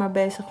zij alleen maar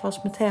bezig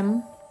was met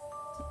hem.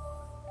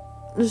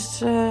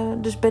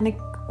 Dus ben ik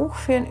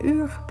ongeveer een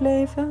uur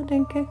gebleven,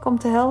 denk ik, om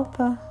te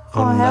helpen.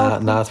 Gewoon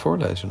helpen. Na het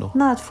voorlezen nog?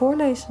 Na het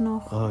voorlezen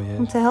nog. Oh, jezus.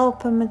 Om te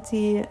helpen met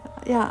die...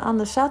 Ja,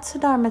 anders zaten ze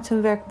daar met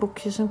hun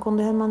werkboekjes en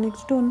konden helemaal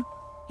niks doen.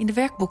 In de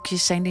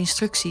werkboekjes zijn de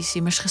instructies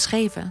immers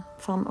geschreven.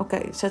 Van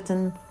oké, zet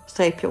een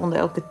streepje onder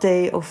elke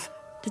T of...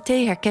 De T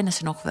herkennen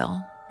ze nog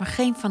wel, maar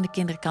geen van de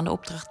kinderen kan de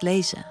opdracht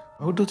lezen.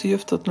 Hoe doet de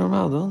juf dat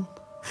normaal dan?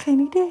 Geen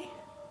idee.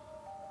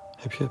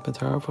 Heb je het met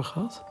haar over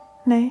gehad?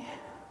 Nee.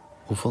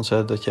 Hoe vond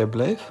zij dat jij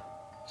bleef?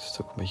 Dat is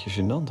ook een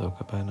beetje gênant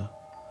ook bijna.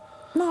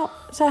 Nou,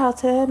 zij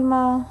had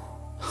helemaal...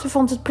 Ze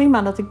vond het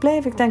prima dat ik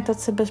bleef. Ik denk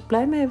dat ze best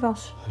blij mee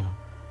was. Ja.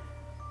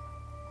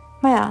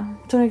 Maar ja,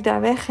 toen ik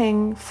daar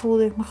wegging,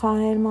 voelde ik me gewoon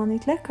helemaal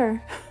niet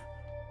lekker.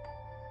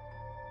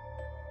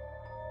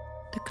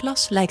 De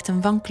klas lijkt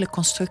een wankele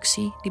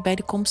constructie die bij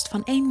de komst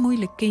van één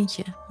moeilijk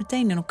kindje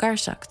meteen in elkaar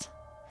zakt.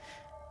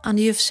 Aan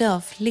de juf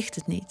zelf ligt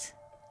het niet.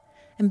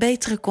 Een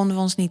betere konden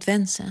we ons niet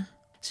wensen.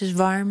 Ze is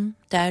warm,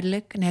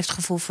 duidelijk en heeft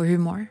gevoel voor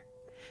humor.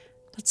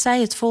 Dat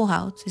zij het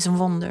volhoudt is een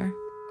wonder.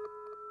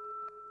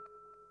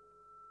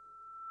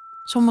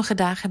 Sommige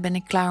dagen ben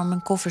ik klaar om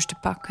mijn koffers te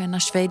pakken en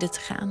naar Zweden te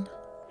gaan.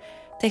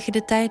 Tegen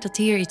de tijd dat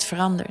hier iets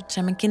verandert,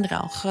 zijn mijn kinderen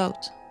al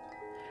groot.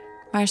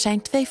 Maar er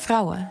zijn 2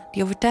 vrouwen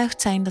die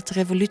overtuigd zijn dat de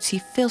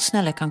revolutie veel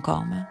sneller kan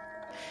komen.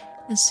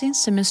 En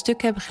sinds ze mijn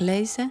stuk hebben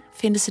gelezen,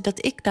 vinden ze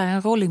dat ik daar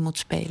een rol in moet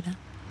spelen.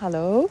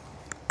 Hallo?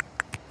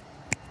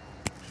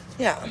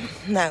 Ja,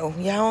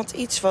 nou, je haalt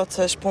iets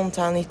wat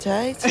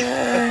spontaniteit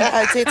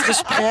uit dit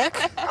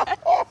gesprek.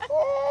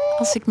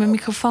 Als ik mijn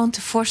microfoon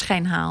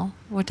tevoorschijn haal,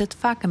 wordt het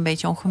vaak een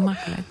beetje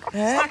ongemakkelijk.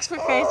 Straks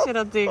vergeet je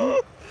dat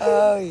ding.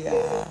 Oh ja.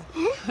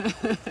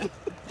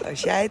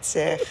 Als jij het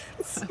zegt.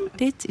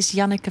 Dit is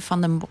Janneke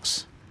van den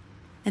Bos.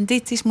 En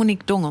dit is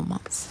Monique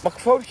Dongelmans. Mag ik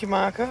een fotootje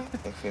maken?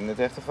 Ik vind het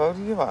echt een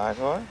fotootje waard,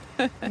 hoor.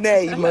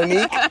 Nee,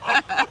 Monique.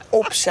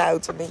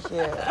 Opzouten met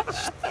je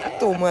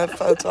stomme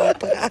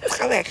fotoapparaat.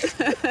 Ga weg.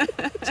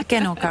 Ze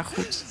kennen elkaar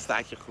goed.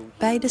 Staat je goed.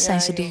 Beiden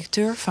zijn ze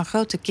directeur van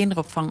grote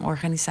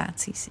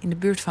kinderopvangorganisaties in de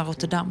buurt van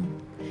Rotterdam.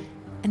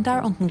 En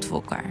daar ontmoeten we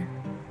elkaar.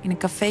 In een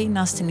café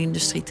naast een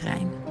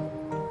industrieterrein.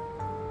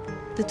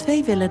 De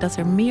 2 willen dat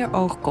er meer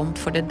oog komt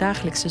voor de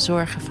dagelijkse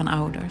zorgen van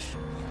ouders.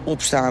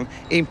 Opstaan,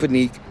 in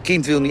paniek,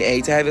 kind wil niet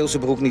eten, hij wil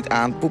zijn broek niet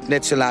aan, poept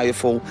net zijn luier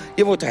vol.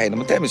 Je wordt er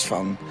helemaal temmers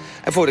van.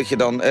 En voordat je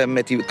dan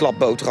met die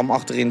klapboterham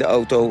achter in de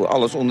auto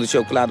alles onder de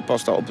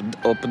chocoladepasta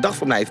op het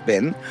dagverblijf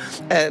bent,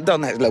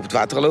 dan loopt het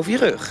water al over je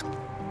rug.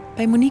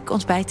 Bij Monique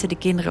ontbijten de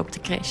kinderen op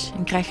de crash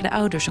en krijgen de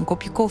ouders een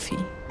kopje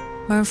koffie.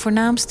 Maar hun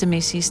voornaamste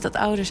missie is dat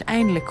ouders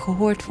eindelijk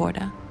gehoord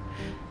worden.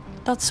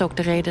 Dat is ook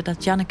de reden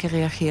dat Janneke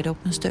reageerde op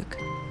mijn stuk.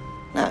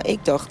 Nou,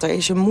 ik dacht, er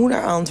is een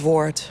moeder aan het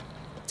woord.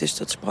 Dus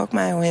dat sprak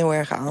mij al heel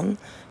erg aan.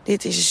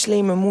 Dit is een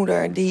slimme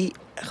moeder die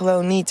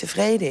gewoon niet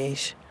tevreden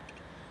is.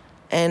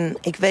 En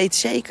ik weet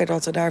zeker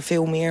dat er daar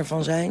veel meer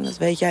van zijn. Dat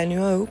weet jij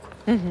nu ook.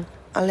 Mm-hmm.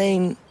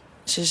 Alleen,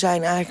 ze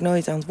zijn eigenlijk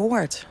nooit aan het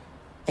woord.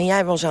 En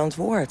jij was aan het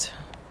woord.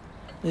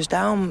 Dus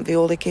daarom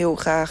wilde ik heel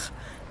graag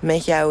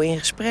met jou in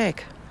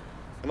gesprek.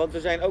 Want we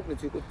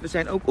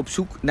zijn ook op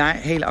zoek naar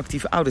hele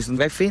actieve ouders. Want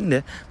wij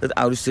vinden dat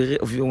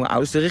jonge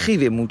ouders de regie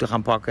weer moeten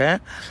gaan pakken. Hè?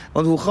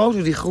 Want hoe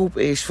groter die groep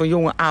is van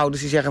jonge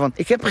ouders die zeggen van,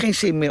 ik heb geen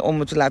zin meer om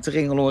me te laten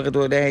ringeloren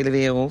door de hele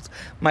wereld.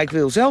 Maar ik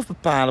wil zelf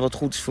bepalen wat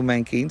goed is voor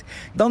mijn kind.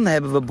 Dan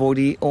hebben we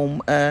Body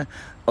om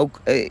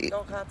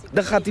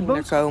dan gaat die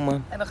boodschap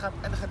komen. En dan gaat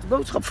die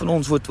boodschap van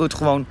ons wordt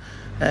gewoon,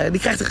 die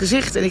krijgt een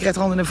gezicht en die krijgt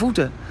handen en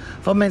voeten.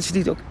 Van mensen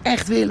die het ook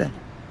echt willen.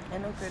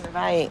 En dan kunnen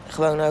wij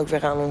gewoon ook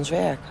weer aan ons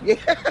werk. Ja.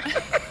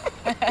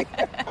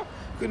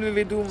 Kunnen we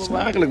weer doen wat we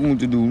eigenlijk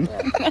moeten doen.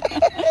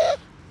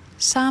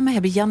 Samen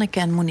hebben Janneke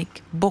en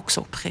Monique Box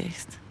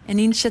opgericht. Een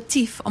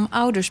initiatief om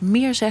ouders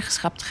meer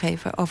zeggenschap te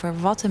geven over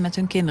wat er met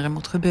hun kinderen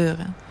moet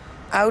gebeuren.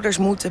 Ouders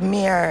moeten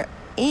meer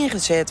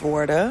ingezet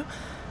worden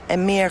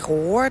en meer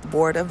gehoord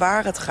worden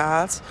waar het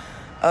gaat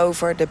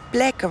over de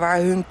plekken waar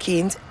hun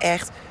kind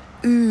echt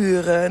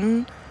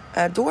uren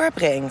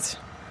doorbrengt.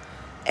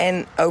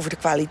 En over de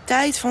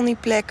kwaliteit van die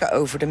plekken,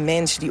 over de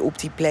mensen die op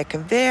die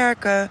plekken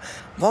werken.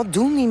 Wat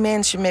doen die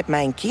mensen met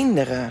mijn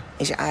kinderen,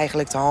 is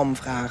eigenlijk de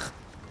hamvraag.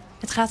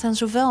 Het gaat dan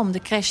zowel om de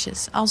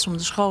crèches als om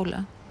de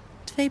scholen.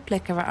 2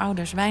 plekken waar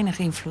ouders weinig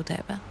invloed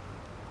hebben.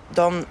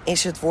 Dan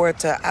is het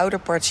woord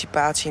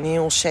ouderparticipatie een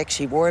heel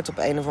sexy woord op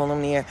een of andere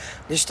manier.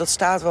 Dus dat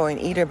staat wel in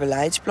ieder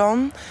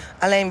beleidsplan.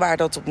 Alleen waar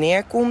dat op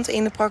neerkomt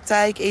in de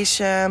praktijk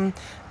is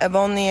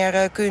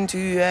wanneer kunt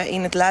u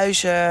in het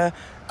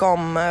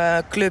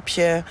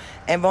luizenclubje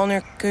en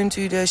wanneer kunt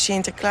u de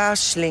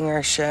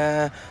Sinterklaasslingers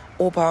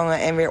ophangen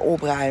en weer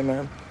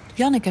opruimen.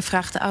 Janneke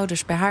vraagt de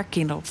ouders bij haar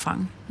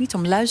kinderopvang niet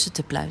om luizen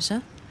te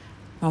pluizen,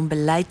 maar om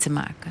beleid te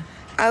maken.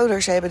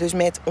 Ouders hebben dus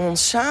met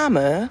ons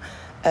samen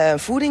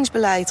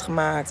voedingsbeleid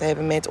gemaakt,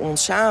 hebben met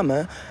ons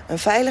samen een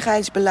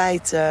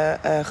veiligheidsbeleid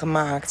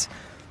gemaakt.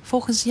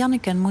 Volgens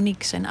Janneke en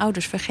Monique zijn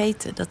ouders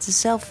vergeten dat ze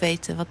zelf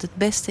weten wat het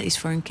beste is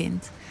voor hun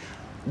kind.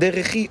 De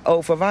regie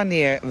over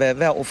wanneer we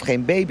wel of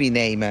geen baby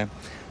nemen,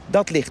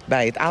 dat ligt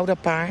bij het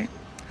ouderpaar.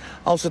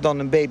 Als er dan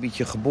een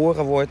babytje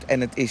geboren wordt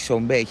en het is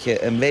zo'n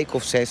beetje een week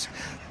of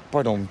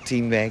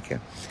 10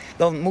 weken.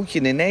 dan moet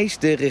je ineens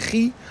de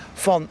regie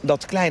van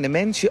dat kleine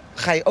mensje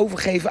ga je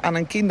overgeven aan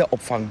een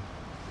kinderopvang.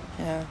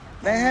 Ja.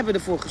 Wij hebben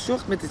ervoor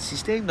gezorgd met het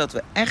systeem dat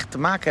we echt te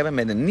maken hebben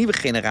met een nieuwe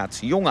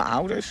generatie jonge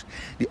ouders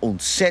die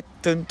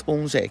ontzettend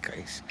onzeker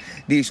is.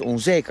 Die is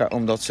onzeker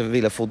omdat ze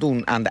willen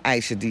voldoen aan de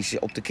eisen die ze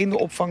op de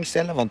kinderopvang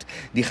stellen. Want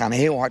die gaan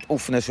heel hard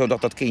oefenen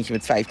zodat dat kindje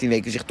met 15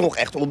 weken zich toch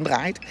echt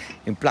omdraait.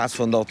 In plaats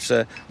van dat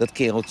ze dat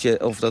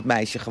kereltje of dat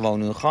meisje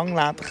gewoon hun gang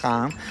laten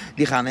gaan.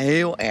 Die gaan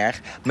heel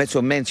erg met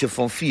zo'n mensje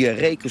van 4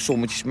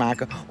 rekensommetjes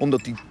maken.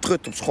 Omdat die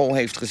trut op school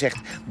heeft gezegd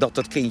dat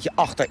dat kindje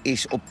achter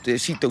is op de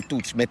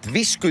CITO-toets met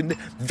wiskunde.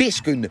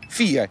 Wiskunde,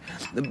 4.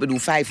 Ik bedoel,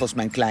 5 was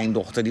mijn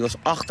kleindochter. Die was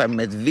achter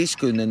met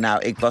wiskunde.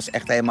 Nou, ik was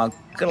echt helemaal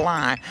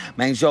klaar.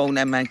 Mijn zoon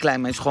en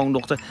mijn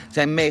schoondochter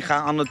zijn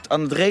mega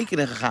aan het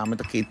rekenen gegaan met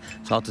dat kind.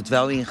 Ze had het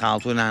wel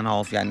ingehaald na een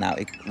half jaar. Nou,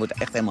 ik word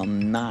er echt helemaal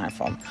naar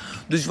van.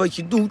 Dus wat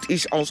je doet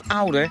is als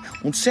ouder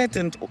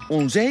ontzettend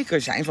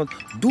onzeker zijn van,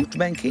 doet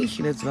mijn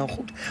kindje het wel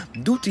goed?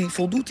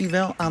 Voldoet hij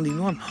wel aan die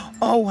norm?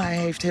 Oh, hij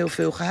heeft heel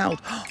veel gehuild.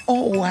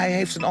 Oh, hij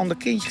heeft een ander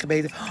kindje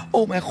gebeten.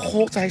 Oh mijn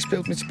god, hij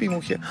speelt met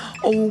spiemeltje.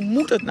 Oh, hoe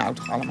moet het nou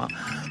toch allemaal?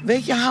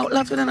 Weet je,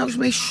 laten we daar nou eens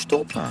mee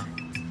stoppen.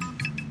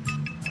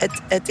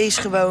 Het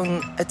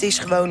is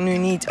gewoon nu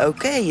niet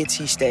oké, het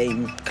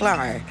systeem.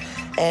 Klaar.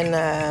 En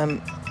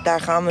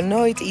daar gaan we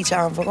nooit iets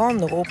aan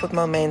veranderen op het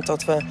moment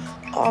dat we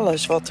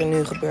alles wat er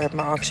nu gebeurt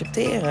maar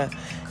accepteren.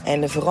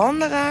 En de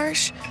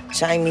veranderaars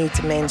zijn niet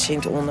de mensen in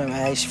het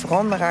onderwijs.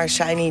 Veranderaars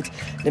zijn niet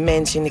de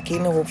mensen in de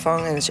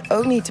kinderopvang. En het is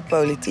ook niet de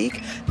politiek.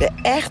 De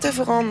echte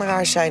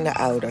veranderaars zijn de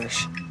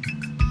ouders.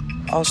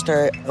 Als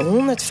er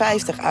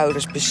 150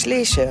 ouders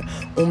beslissen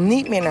om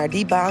niet meer naar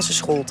die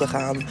basisschool te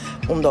gaan,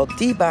 omdat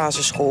die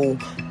basisschool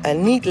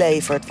niet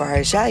levert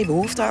waar zij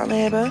behoefte aan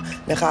hebben,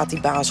 dan gaat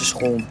die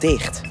basisschool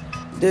dicht.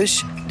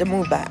 Dus er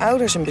moet bij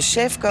ouders een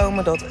besef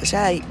komen dat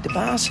zij de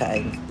baas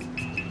zijn.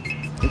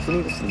 Ik vind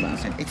niet dat ze de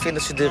baas zijn. Ik vind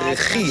dat ze de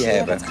regie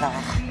hebben.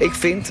 Ik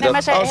vind nee,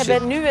 maar zij als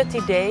hebben nu het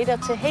idee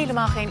dat ze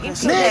helemaal geen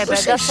invloed hebben.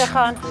 Precies. Dat ze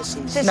gewoon...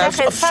 Ze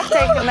zeggen vaak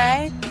tegen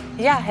mij,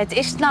 ja, het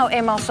is nou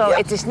eenmaal zo. Ja.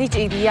 Het is niet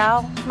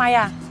ideaal, maar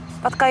ja,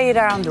 wat kan je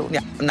daaraan doen?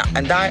 Ja, nou,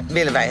 en daar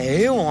willen wij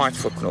heel hard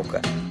voor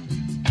knokken.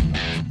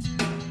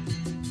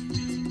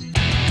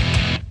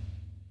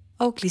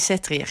 Ook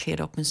Lisette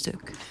reageerde op mijn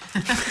stuk.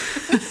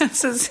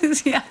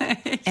 Ja.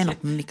 En op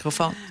mijn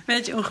microfoon.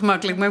 Beetje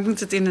ongemakkelijk, maar ik moet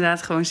het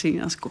inderdaad gewoon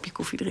zien als een kopje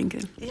koffie drinken.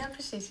 Ja,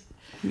 precies.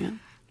 Ja.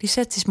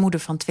 Lisette is moeder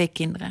van 2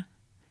 kinderen.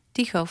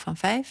 Tycho van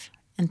 5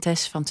 en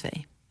Tess van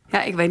 2.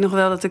 Ja, ik weet nog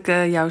wel dat ik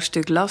jouw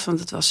stuk las, want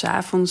het was 's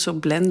avonds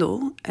op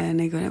Blendel.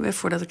 En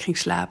voordat ik ging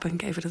slapen,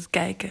 ging ik even dat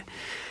kijken.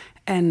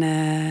 En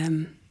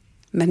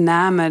met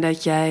name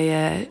dat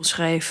jij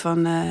schreef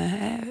van...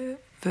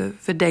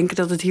 We denken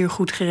dat het hier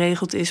goed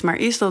geregeld is, maar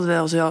is dat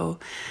wel zo?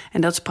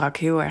 En dat sprak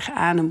heel erg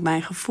aan op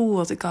mijn gevoel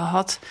wat ik al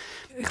had.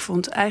 Ik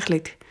vond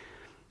eigenlijk,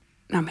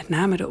 met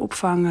name de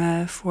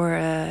opvang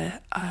voor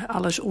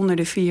alles onder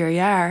de 4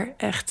 jaar...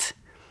 echt,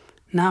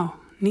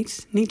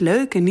 niet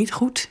leuk en niet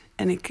goed.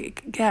 En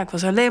ik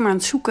was alleen maar aan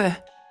het zoeken.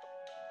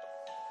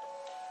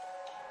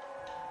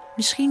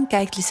 Misschien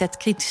kijkt Lisette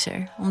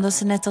kritischer, omdat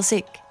ze net als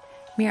ik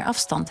meer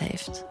afstand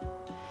heeft.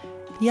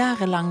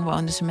 Jarenlang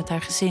woonde ze met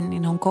haar gezin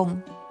in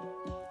Hongkong.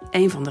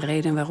 Een van de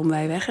redenen waarom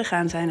wij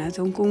weggegaan zijn uit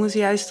Hongkong is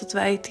juist dat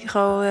wij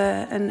Tycho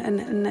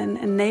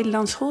een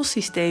Nederlands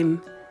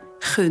schoolsysteem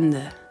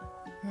gunden.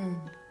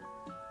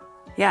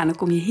 Ja, en dan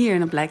kom je hier en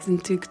dan blijkt het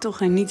natuurlijk toch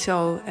niet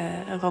zo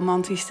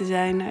romantisch te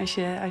zijn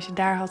als je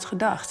daar had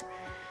gedacht.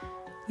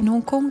 In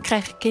Hongkong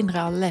krijgen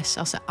kinderen al les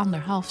als ze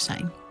 1,5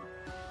 zijn.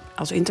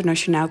 Als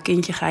internationaal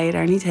kindje ga je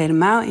daar niet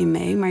helemaal in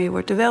mee, maar je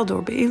wordt er wel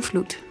door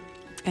beïnvloed.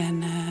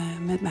 En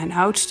met mijn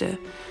oudste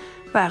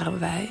waren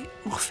wij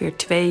ongeveer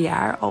 2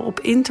 jaar al op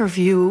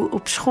interview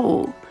op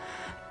school.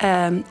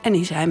 En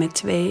die zijn met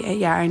 2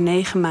 jaar en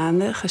 9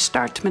 maanden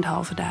gestart met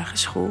halve dagen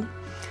school.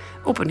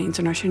 Op een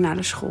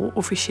internationale school,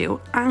 officieel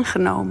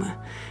aangenomen.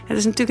 Het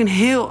is natuurlijk een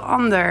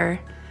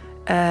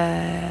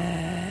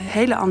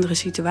hele andere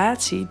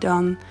situatie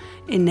dan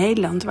in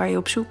Nederland, waar je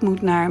op zoek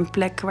moet naar een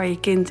plek waar je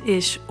kind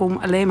is om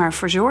alleen maar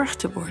verzorgd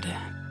te worden.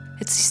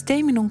 Het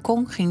systeem in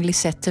Hongkong ging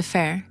Lisette te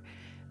ver.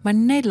 Maar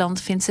in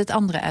Nederland vindt ze het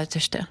andere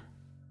uiterste.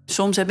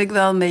 Soms heb ik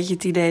wel een beetje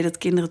het idee dat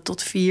kinderen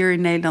tot 4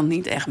 in Nederland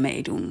niet echt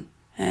meedoen.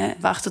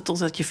 Wachten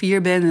totdat je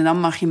 4 bent en dan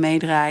mag je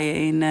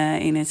meedraaien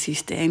in het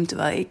systeem.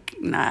 Terwijl ik,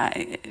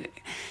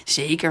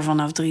 zeker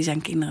vanaf 3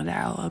 zijn kinderen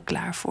daar al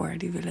klaar voor.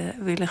 Die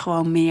willen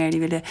gewoon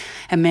meer.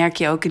 En merk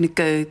je ook in de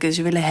keuken,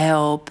 ze willen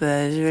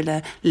helpen, ze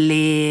willen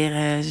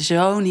leren.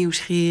 Zo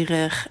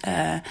nieuwsgierig.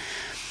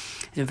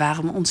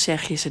 Waarom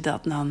ontzeg je ze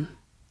dat dan?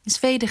 In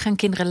Zweden gaan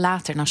kinderen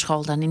later naar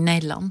school dan in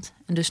Nederland.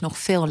 En dus nog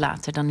veel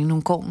later dan in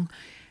Hongkong.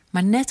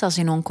 Maar net als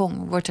in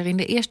Hongkong wordt er in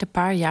de eerste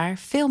paar jaar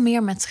veel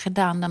meer met ze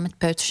gedaan dan met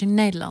peuters in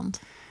Nederland.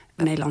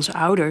 De Nederlandse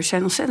ouders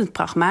zijn ontzettend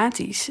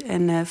pragmatisch.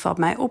 En valt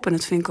mij op, en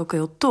dat vind ik ook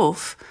heel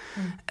tof.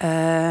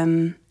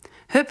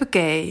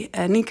 Huppakee,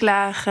 niet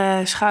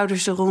klagen,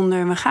 schouders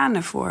eronder, we gaan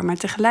ervoor. Maar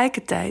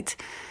tegelijkertijd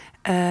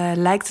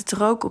lijkt het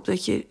er ook op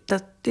dat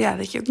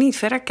je ook niet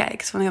verder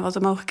kijkt van wat de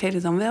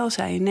mogelijkheden dan wel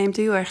zijn. Je neemt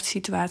heel erg de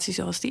situatie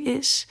zoals die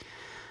is.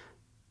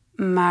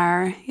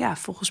 Maar ja,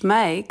 volgens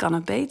mij kan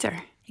het beter.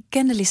 Ik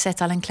kende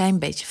Lisette al een klein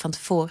beetje van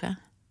tevoren.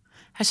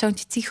 Haar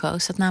zoontje Tycho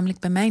zat namelijk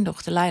bij mijn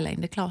dochter Laila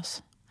in de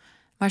klas.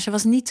 Maar ze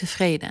was niet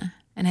tevreden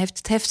en heeft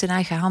het heft in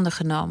eigen handen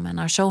genomen en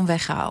haar zoon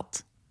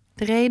weggehaald.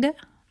 De reden?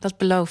 Dat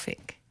beloof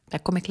ik. Daar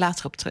kom ik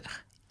later op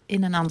terug,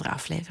 in een andere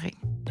aflevering.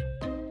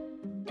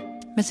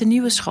 Met de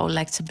nieuwe school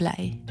lijkt ze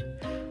blij.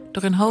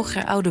 Door een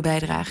hogere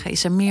ouderbijdrage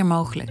is er meer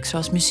mogelijk,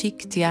 zoals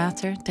muziek,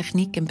 theater,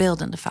 techniek en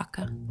beeldende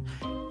vakken.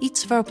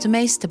 Iets waar op de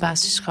meeste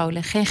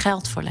basisscholen geen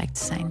geld voor lijkt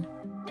te zijn.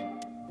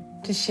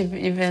 Dus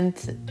je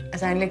bent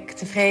uiteindelijk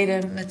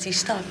tevreden met die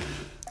stap?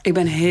 Ik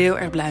ben heel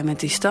erg blij met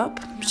die stap,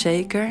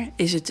 zeker.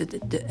 Is het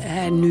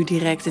nu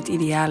direct het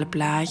ideale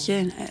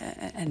plaatje?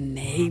 En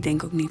nee, ik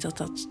denk ook niet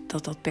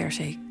dat per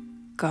se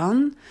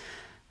kan.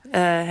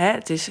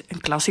 Het is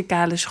een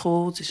klassikale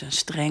school, het is een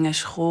strenge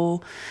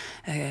school.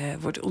 Er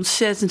wordt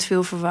ontzettend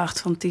veel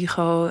verwacht van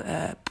Tycho.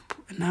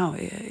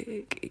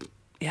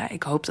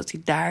 Ik hoop dat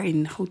hij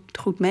daarin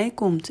goed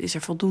meekomt. Is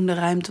er voldoende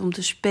ruimte om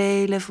te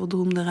spelen,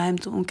 voldoende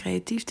ruimte om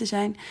creatief te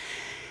zijn?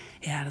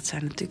 Ja, dat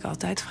zijn natuurlijk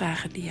altijd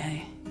vragen die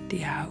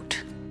je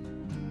houdt.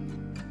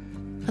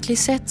 Wat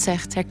Lisette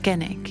zegt,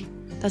 herken ik.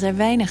 Dat er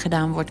weinig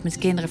gedaan wordt met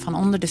kinderen van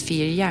onder de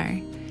 4 jaar.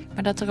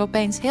 Maar dat er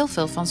opeens heel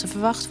veel van ze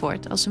verwacht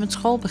wordt als ze met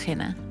school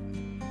beginnen.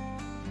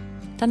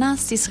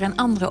 Daarnaast is er een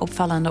andere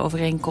opvallende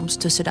overeenkomst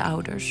tussen de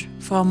ouders.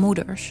 Vooral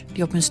moeders,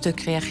 die op hun stuk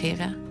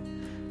reageren.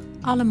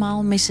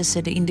 Allemaal missen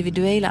ze de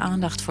individuele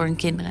aandacht voor hun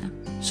kinderen.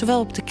 Zowel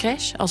op de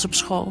crash als op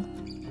school.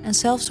 En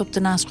zelfs op de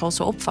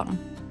naschoolse opvang.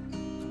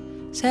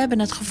 Ze hebben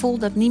het gevoel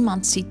dat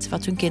niemand ziet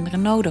wat hun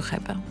kinderen nodig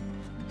hebben.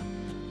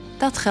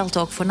 Dat geldt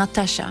ook voor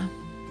Natasha,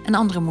 een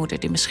andere moeder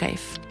die me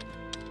schreef.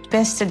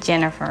 Beste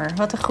Jennifer,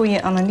 wat een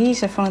goede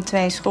analyse van de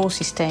 2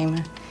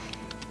 schoolsystemen.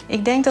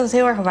 Ik denk dat het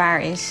heel erg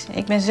waar is.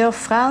 Ik ben zelf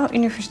vrouw,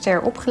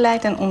 universitair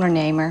opgeleid en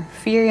ondernemer.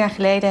 4 jaar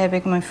geleden heb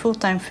ik mijn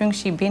fulltime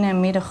functie binnen een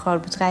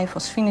middelgroot bedrijf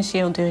als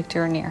financieel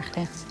directeur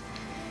neergelegd.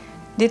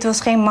 Dit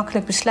was geen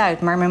makkelijk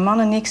besluit, maar mijn man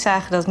en ik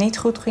zagen dat het niet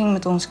goed ging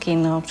met onze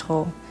kinderen op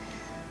school.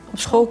 Op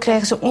school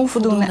kregen ze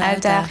onvoldoende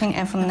uitdaging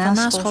en van de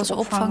naschoolse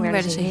opvang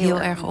werden ze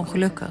heel erg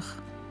ongelukkig.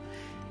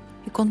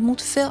 Ik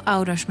ontmoet veel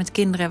ouders met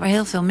kinderen waar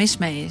heel veel mis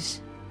mee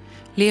is.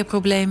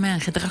 Leerproblemen en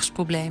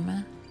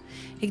gedragsproblemen.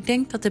 Ik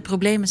denk dat de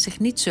problemen zich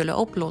niet zullen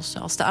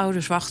oplossen als de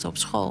ouders wachten op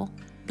school,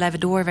 blijven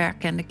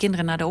doorwerken en de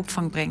kinderen naar de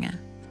opvang brengen.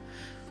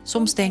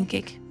 Soms denk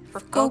ik,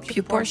 verkoop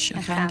je Porsche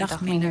en ga een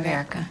dag minder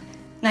werken.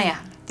 Nou ja,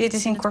 dit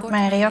is in kort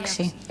mijn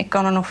reactie. Ik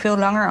kan er nog veel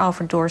langer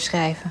over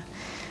doorschrijven.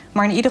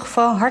 Maar in ieder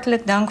geval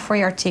hartelijk dank voor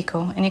je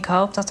artikel. En ik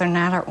hoop dat er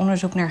nader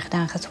onderzoek naar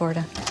gedaan gaat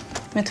worden.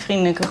 Met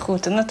vriendelijke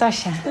groeten,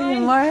 Natasja.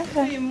 Goedemorgen.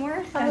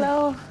 Goedemorgen.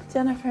 Hallo,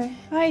 Jennifer.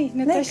 Hoi,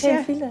 Natasja.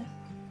 Nee, geen file.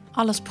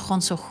 Alles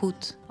begon zo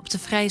goed op de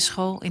vrije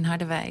school in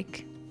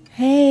Harderwijk.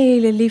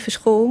 Hele lieve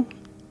school.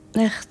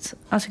 Echt,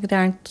 als ik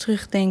daar aan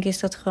terugdenk, is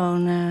dat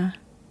gewoon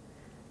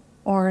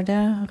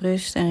orde,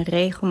 rust en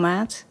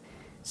regelmaat.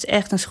 Het is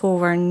echt een school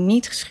waar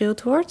niet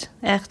geschild wordt.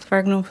 Echt, waar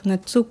ik nog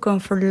naartoe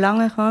kan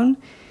verlangen gewoon.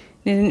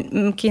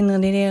 Mijn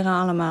kinderen die leren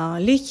allemaal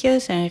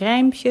liedjes en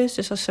rijmpjes.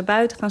 Dus als ze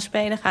buiten gaan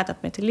spelen, gaat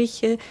dat met een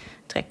liedje.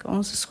 Trekken we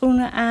onze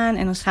schoenen aan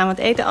en dan gaan we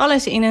het eten.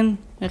 Alles in een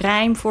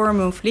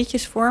rijmvorm of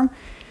liedjesvorm.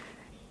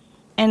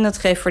 En dat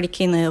geeft voor die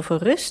kinderen heel veel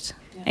rust.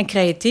 Ja. En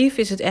creatief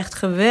is het echt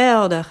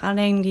geweldig.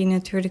 Alleen die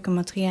natuurlijke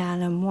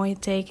materialen, mooie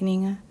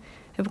tekeningen,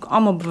 heb ik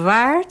allemaal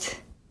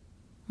bewaard.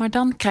 Maar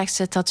dan krijgt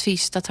ze het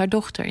advies dat haar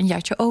dochter een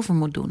jaartje over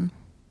moet doen.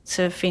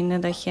 Ze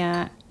vinden dat je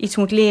iets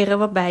moet leren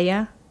wat bij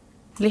je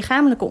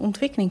lichamelijke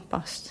ontwikkeling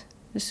past.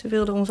 Dus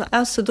onze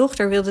oudste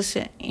dochter wilde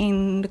ze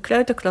in de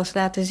kleuterklas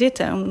laten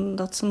zitten,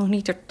 omdat ze nog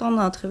niet haar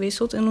tanden had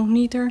gewisseld en nog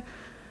niet haar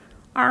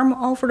armen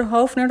over de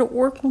hoofd naar de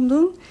oor kon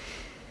doen.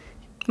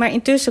 Maar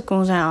intussen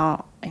kon ze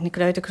al in de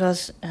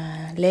kleuterklas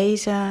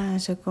lezen,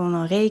 ze kon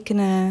al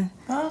rekenen.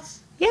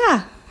 Wat?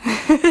 Ja.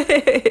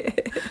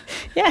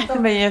 Ja.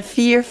 Dan ben je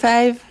 4,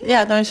 5.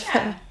 Ja, dan is het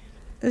 5.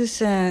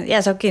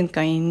 Dus zo'n kind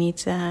kan je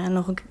niet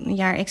nog een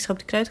jaar extra op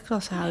de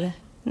kleuterklas houden.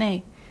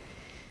 Nee.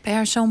 Bij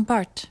haar zoon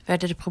Bart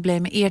werden de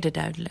problemen eerder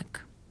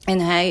duidelijk. En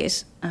hij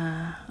is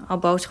al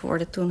boos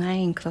geworden toen hij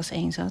in klas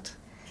 1 zat.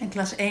 En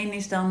klas 1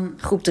 is dan?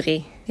 Groep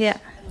 3, ja.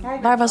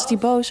 Waar was hij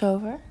boos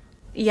over?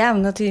 Ja,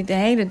 omdat hij de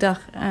hele dag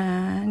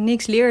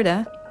niks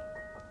leerde.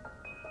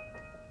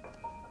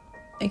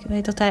 Ik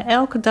weet dat hij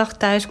elke dag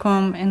thuis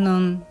kwam en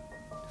dan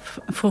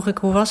vroeg ik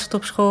hoe was het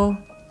op school.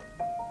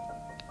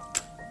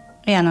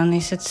 Ja, dan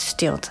is het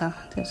stilte.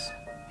 Dus,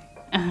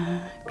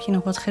 heb je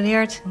nog wat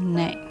geleerd?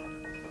 Nee.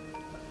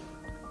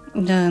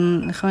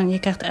 Je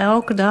krijgt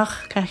elke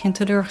dag een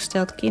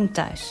teleurgesteld kind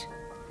thuis.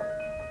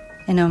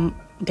 En dan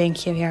denk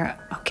je weer,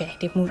 oké,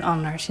 dit moet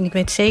anders. En ik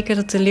weet zeker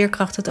dat de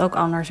leerkracht het ook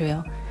anders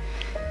wil.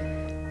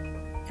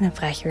 En dan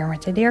praat je weer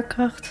met de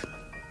leerkracht.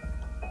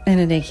 En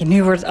dan denk je,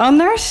 nu wordt het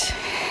anders.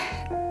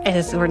 En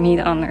het wordt niet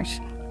anders.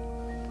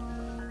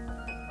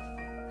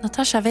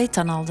 Natasha weet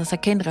dan al dat haar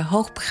kinderen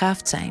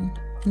hoogbegaafd zijn.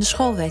 En de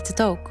school weet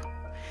het ook.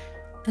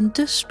 En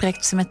dus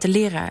spreekt ze met de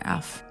leraar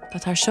af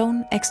dat haar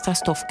zoon extra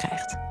stof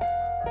krijgt.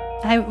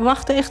 Hij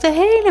wachtte echt de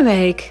hele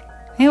week.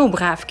 Heel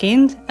braaf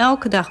kind,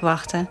 elke dag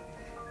wachten.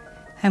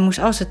 Hij moest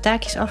al zijn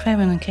taakjes af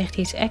hebben en dan kreeg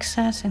hij iets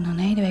extra's. En dan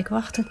de hele week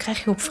wachten.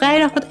 Krijg je op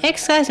vrijdag wat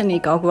extra's? En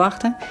ik ook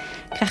wachten.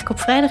 Krijg ik op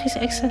vrijdag iets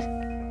extra's?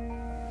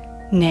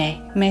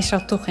 Nee,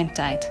 meestal toch geen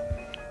tijd.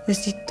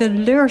 Dus die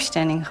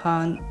teleurstelling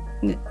gewoon.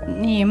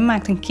 Nee, je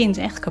maakt een kind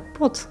echt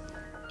kapot.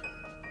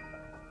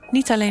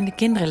 Niet alleen de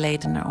kinderen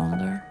leden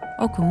eronder,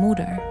 ook een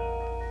moeder.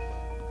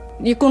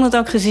 Je kon het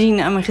ook gezien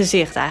aan mijn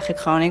gezicht eigenlijk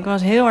gewoon. Ik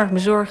was heel erg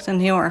bezorgd en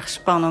heel erg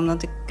gespannen.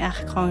 Omdat ik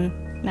eigenlijk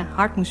gewoon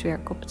hard moest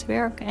werken op het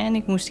werk. En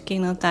ik moest de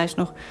kinderen thuis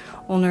nog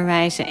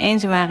onderwijzen. En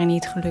ze waren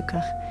niet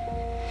gelukkig.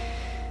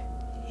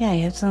 Ja,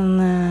 je hebt dan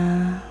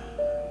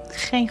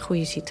geen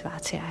goede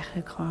situatie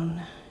eigenlijk gewoon.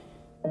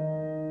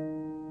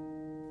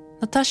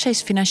 Natasja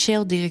is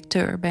financieel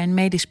directeur bij een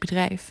medisch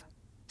bedrijf.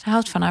 Ze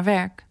houdt van haar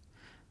werk.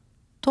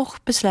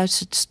 Toch besluit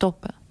ze te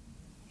stoppen.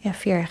 Ja,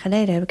 4 jaar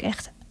geleden heb ik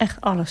echt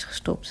alles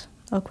gestopt.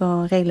 Ook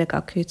wel redelijk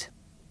acuut.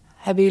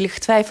 Hebben jullie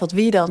getwijfeld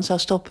wie dan zou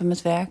stoppen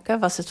met werken?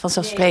 Was het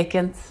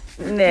vanzelfsprekend?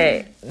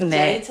 Nee. Dat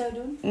jij het zou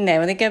doen? Nee,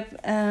 want ik heb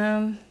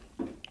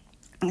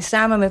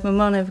samen met mijn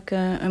man heb ik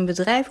een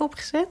bedrijf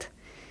opgezet.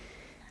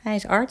 Hij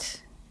is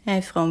arts. Hij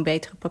heeft gewoon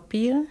betere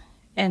papieren.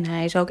 En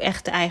hij is ook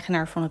echt de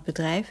eigenaar van het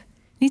bedrijf.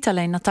 Niet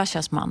alleen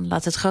Natasja's man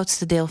laat het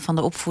grootste deel van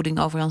de opvoeding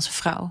over onze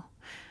vrouw.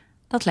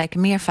 Dat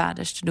lijken meer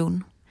vaders te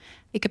doen.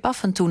 Ik heb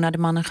af en toe naar de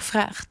mannen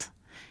gevraagd.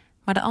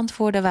 Maar de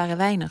antwoorden waren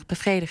weinig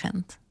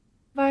bevredigend.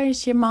 Waar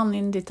is je man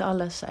in dit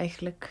alles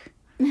eigenlijk?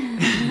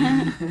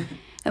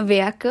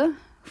 Werken,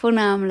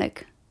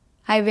 voornamelijk.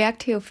 Hij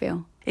werkt heel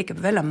veel. Ik heb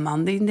wel een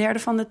man die een derde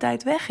van de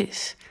tijd weg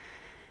is.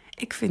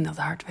 Ik vind dat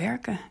hard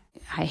werken.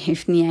 Hij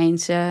heeft niet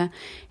eens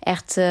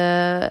echt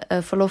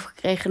verlof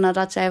gekregen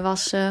nadat zij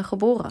was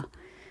geboren.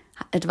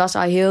 Het was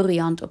al heel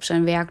riant op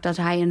zijn werk dat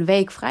hij een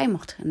week vrij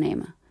mocht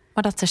nemen.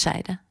 Maar dat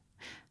terzijde.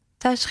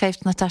 Thuis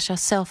geeft Natasja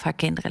zelf haar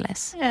kinderen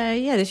les.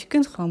 Ja, dus je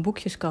kunt gewoon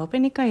boekjes kopen.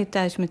 En die kan je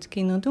thuis met de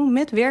kinderen doen.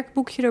 Met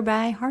werkboekje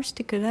erbij.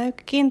 Hartstikke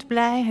leuk. Kind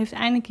blij. Heeft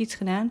eindelijk iets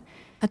gedaan.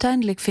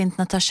 Uiteindelijk vindt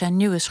Natasja een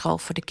nieuwe school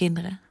voor de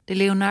kinderen. De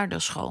Leonardo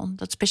School.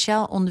 Dat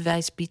speciaal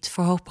onderwijs biedt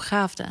voor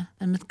hoogbegaafden.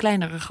 En met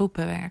kleinere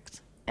groepen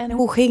werkt. En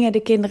hoe gingen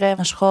de kinderen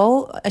naar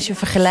school als je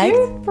vergelijkt?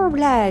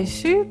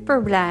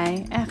 Super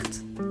blij.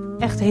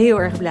 Echt heel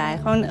erg blij.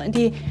 Gewoon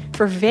die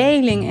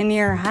verveling en die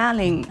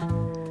herhaling.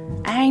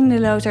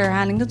 Eindeloze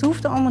herhaling, dat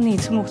hoefde allemaal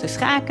niet. Ze mochten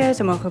schaken,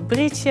 ze mogen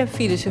bridgen,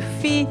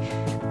 filosofie.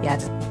 Ja,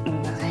 dat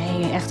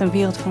echt een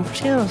wereld van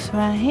verschil. Ze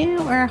waren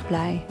heel erg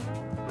blij.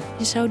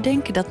 Je zou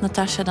denken dat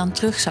Natasja dan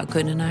terug zou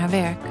kunnen naar haar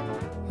werk.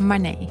 Maar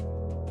nee.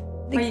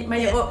 Maar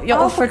je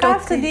offert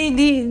ook...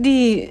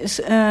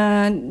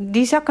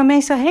 Die zakken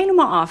meestal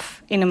helemaal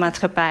af in de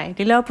maatschappij.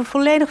 Die lopen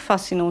volledig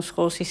vast in ons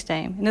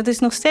schoolsysteem. En dat is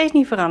nog steeds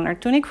niet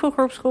veranderd. Toen ik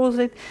vroeger op school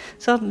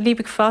zat, liep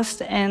ik vast.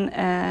 En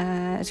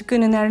ze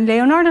kunnen naar de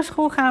Leonardo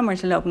School gaan, maar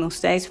ze lopen nog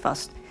steeds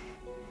vast.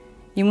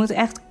 Je moet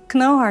echt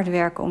knalhard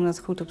werken om dat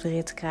goed op de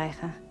rit te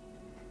krijgen.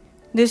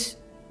 Dus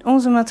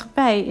onze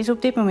maatschappij is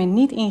op dit moment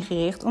niet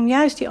ingericht om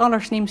juist die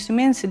allerslimste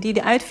mensen die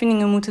de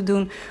uitvindingen moeten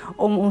doen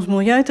om ons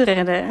milieu te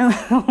redden,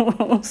 om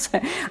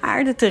onze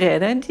aarde te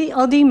redden,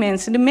 al die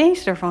mensen, de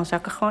meeste daarvan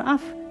zakken gewoon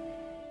af.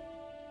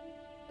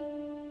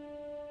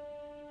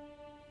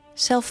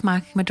 Zelf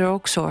maak ik me er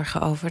ook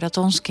zorgen over dat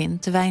ons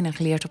kind te weinig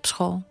leert op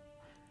school.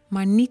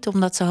 Maar niet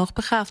omdat ze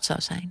hoogbegaafd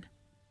zou zijn.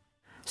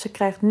 Ze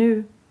krijgt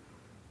nu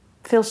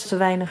veel te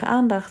weinig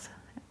aandacht.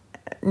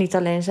 Niet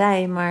alleen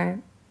zij, maar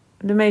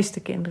de meeste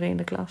kinderen in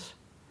de klas.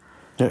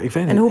 Ja, ik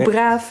weet en hoe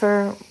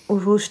braver,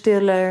 hoe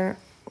stiller,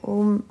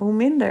 hoe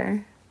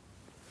minder.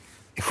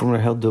 Ik voel me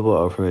er heel dubbel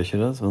over, weet je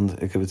dat?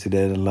 Want ik heb het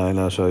idee dat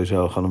Laila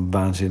sowieso gewoon een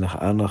waanzinnige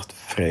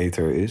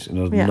aandachtvreter is. En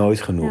dat het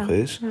nooit genoeg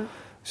is. Ja.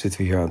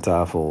 Zitten we hier aan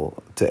tafel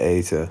te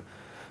eten.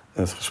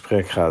 En het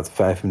gesprek gaat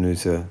 5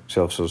 minuten.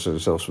 Zelfs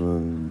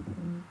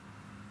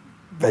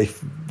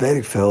weet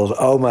ik veel, als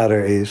oma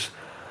er is.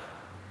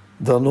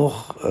 Dan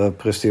nog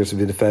presteert ze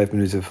binnen 5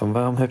 minuten van...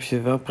 waarom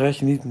praat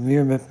je niet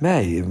meer met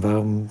mij? En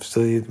waarom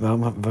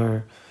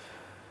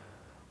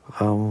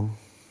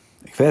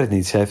ik weet het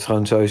niet. Ze heeft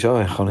gewoon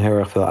sowieso gewoon heel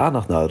erg veel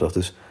aandacht nodig.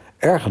 Dus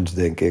ergens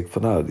denk ik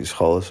van... nou, die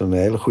school is een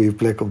hele goede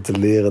plek om te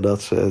leren...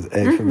 dat ze het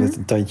even met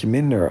een tandje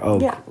minder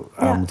ook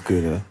aan moet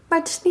kunnen. Maar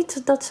het is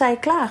niet dat zij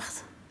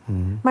klaagt.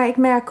 Maar ik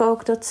merk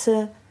ook dat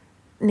ze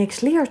niks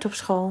leert op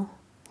school.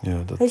 Ja,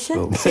 dat is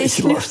wel een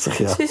beetje lastig,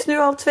 ja. Ze is nu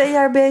al 2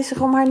 jaar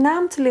bezig om haar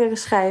naam te leren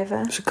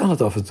schrijven. Ze kan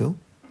het af en toe.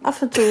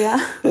 Af en toe, ja.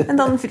 En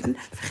dan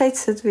vergeet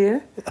ze het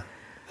weer. Ja.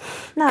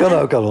 Nou, kan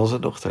ook aan onze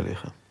dochter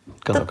liggen.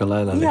 Kan ook aan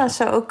Laila liggen. Ja,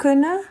 zou ook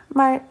kunnen.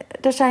 Maar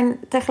er zijn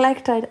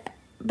tegelijkertijd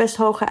best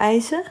hoge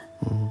eisen.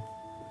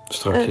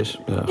 Strakjes,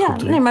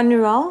 nee, maar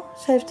nu al.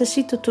 Ze heeft de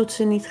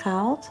CITO-toetsen niet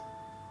gehaald.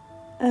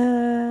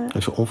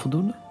 Heeft ze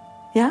onvoldoende?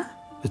 Ja.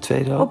 De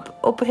tweede ook?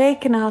 Op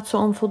rekenen had ze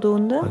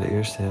onvoldoende. Maar de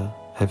eerste, ja.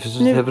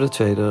 Hebben de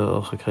tweede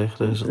al gekregen,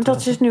 de resultaten?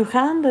 Dat is nu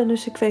gaande,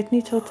 dus ik weet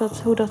niet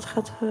hoe dat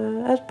gaat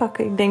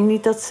uitpakken. Ik denk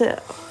niet dat ze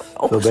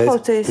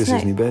opgeschoten is. Het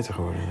is niet beter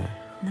geworden,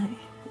 nee.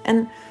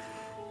 En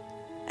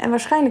En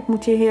waarschijnlijk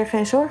moet je hier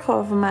geen zorgen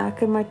over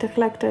maken. Maar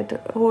tegelijkertijd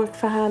hoor ik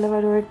verhalen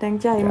waardoor ik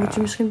denk... je moet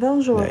je misschien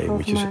wel zorgen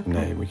over maken.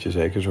 Nee, moet je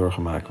zeker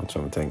zorgen maken. Want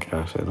zometeen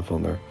krijgen ze een of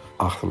ander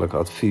achterlijk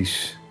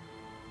advies...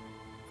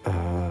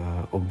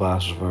 op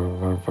basis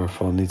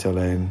waarvan niet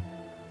alleen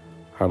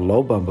haar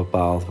loopbaan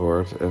bepaald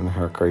wordt... en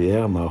haar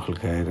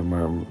carrière-mogelijkheden...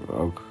 maar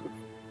ook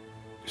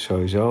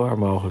sowieso haar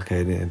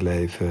mogelijkheden in het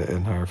leven...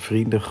 en haar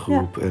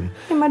vriendengroep. Ja. En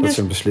dat dus...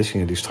 zijn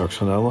beslissingen die straks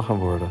genomen gaan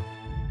worden.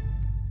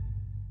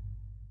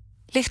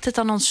 Ligt het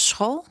aan onze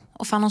school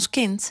of aan ons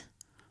kind?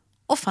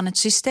 Of aan het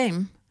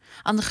systeem?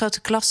 Aan de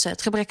grote klassen,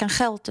 het gebrek aan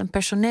geld en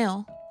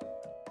personeel?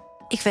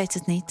 Ik weet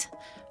het niet,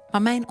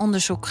 maar mijn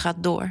onderzoek gaat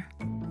door.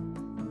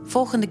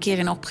 Volgende keer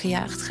in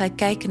Opgejaagd ga ik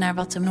kijken naar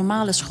wat een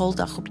normale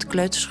schooldag op de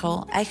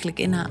kleuterschool eigenlijk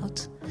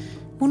inhoudt.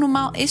 Hoe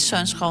normaal is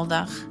zo'n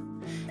schooldag?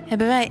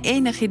 Hebben wij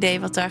enig idee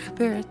wat daar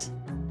gebeurt?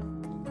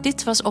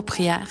 Dit was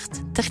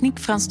Opgejaagd. Techniek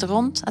Frans de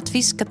Rond,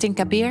 advies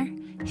Katinka Beer.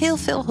 Heel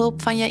veel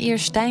hulp van Jair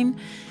Stijn.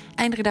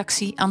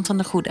 Eindredactie Anton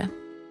de Goede.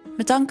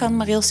 Met dank aan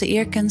Marilse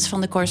Eerkens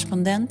van De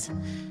Correspondent.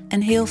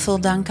 En heel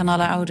veel dank aan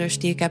alle ouders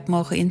die ik heb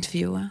mogen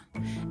interviewen.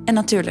 En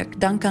natuurlijk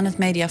dank aan het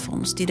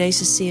Mediafonds die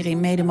deze serie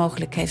mede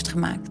mogelijk heeft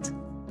gemaakt.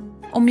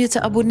 Om je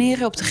te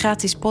abonneren op de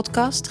gratis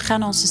podcast, ga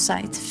naar onze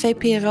site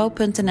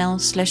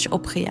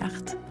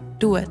vpro.nl/opgejaagd.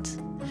 Doe het.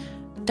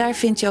 Daar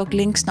vind je ook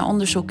links naar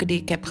onderzoeken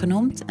die ik heb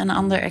genoemd en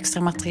ander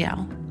extra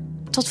materiaal.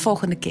 Tot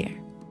volgende keer.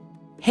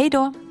 Hej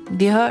då,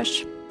 vi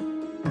hörs!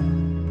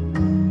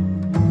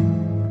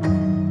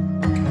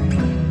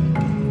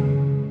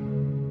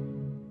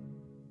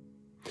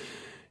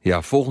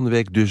 Ja, volgende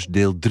week dus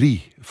deel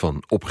 3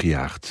 van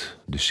Opgejaagd,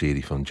 de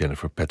serie van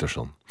Jennifer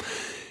Patterson.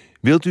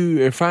 Wilt u uw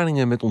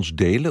ervaringen met ons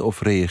delen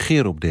of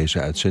reageren op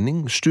deze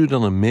uitzending? Stuur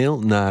dan een mail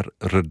naar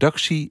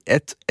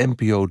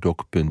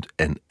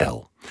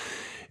redactie@npodoc.nl.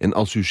 En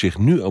als u zich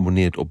nu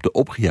abonneert op de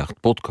Opgejaagd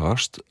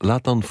podcast,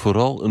 laat dan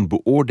vooral een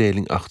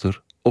beoordeling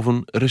achter of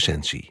een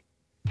recensie.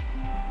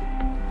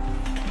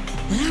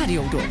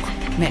 Radiodoc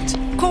met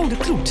Code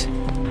Kloet.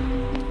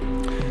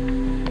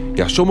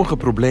 Ja, sommige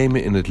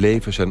problemen in het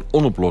leven zijn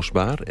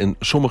onoplosbaar en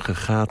sommige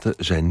gaten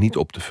zijn niet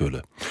op te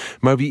vullen.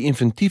 Maar wie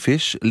inventief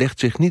is, legt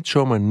zich niet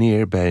zomaar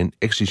neer bij een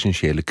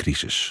existentiële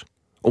crisis.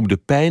 Om de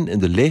pijn en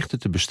de leegte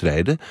te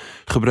bestrijden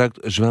gebruikt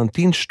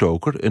Zwaantien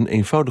Stoker een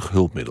eenvoudig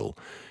hulpmiddel.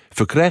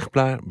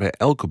 Verkrijgbaar bij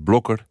elke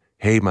Blokker,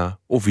 Hema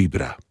of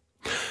Vibra.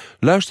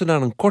 Luister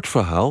naar een kort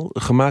verhaal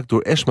gemaakt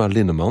door Esma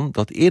Linneman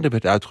dat eerder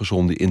werd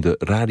uitgezonden in de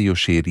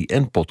radioserie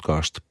en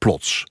podcast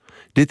Plots.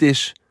 Dit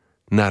is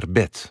Naar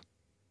Bed.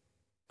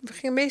 We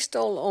gingen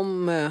meestal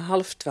om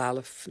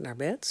 11:30 naar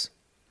bed.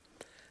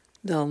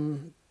 Dan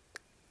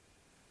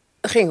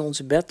gingen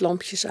onze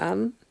bedlampjes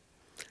aan.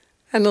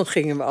 En dan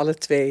gingen we alle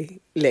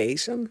twee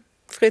lezen.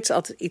 Frits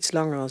altijd iets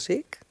langer dan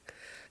ik.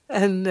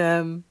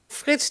 En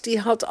Frits die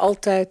had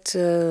altijd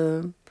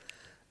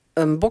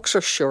een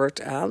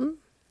boxershort aan.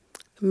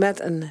 Met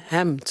een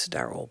hemd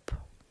daarop.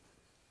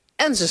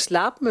 En zijn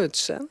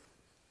slaapmutsen.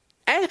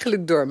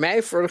 Eigenlijk door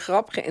mij voor de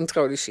grap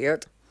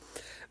geïntroduceerd.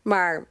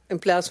 Maar in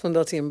plaats van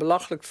dat hij hem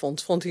belachelijk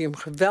vond, vond hij hem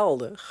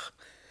geweldig.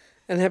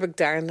 En heb ik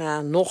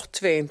daarna nog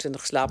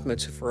 22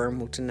 slaapmutsen voor hem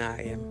moeten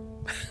naaien.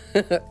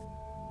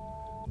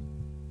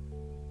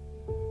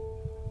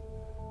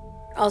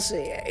 Als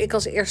ik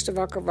als eerste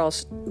wakker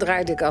was,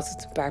 draaide ik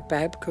altijd een paar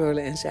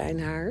pijpkrullen in zijn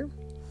haar.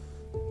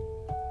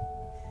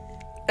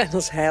 En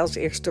als hij als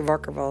eerste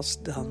wakker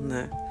was,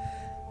 dan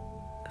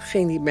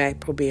ging hij mij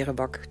proberen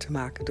wakker te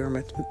maken door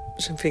met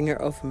zijn vinger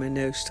over mijn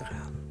neus te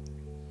gaan.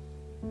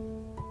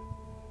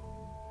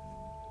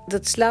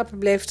 Dat slapen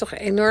bleef toch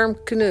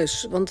enorm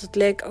knus. Want het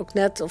leek ook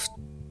net of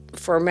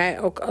voor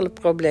mij ook alle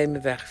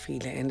problemen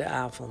wegvielen in de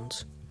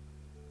avond.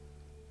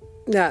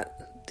 Ja,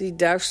 die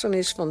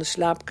duisternis van de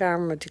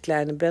slaapkamer met die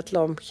kleine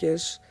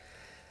bedlampjes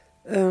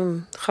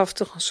gaf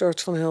toch een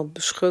soort van heel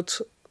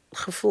beschut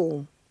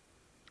gevoel.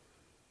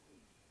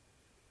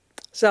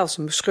 Zelfs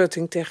een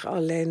beschutting tegen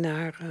alleen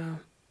naar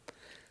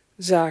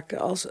zaken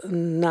als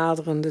een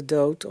naderende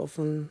dood of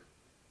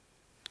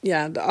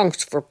de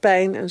angst voor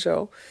pijn en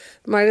zo.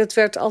 Maar dat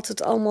werd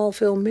altijd allemaal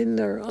veel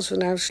minder als we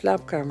naar de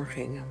slaapkamer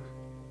gingen.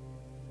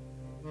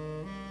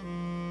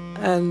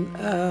 En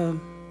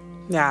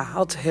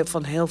had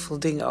van heel veel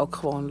dingen ook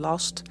gewoon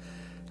last.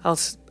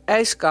 Had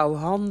ijskoude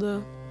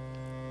handen.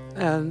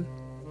 En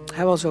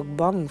hij was ook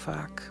bang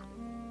vaak.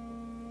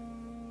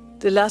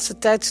 De laatste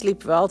tijd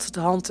sliepen we altijd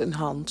hand in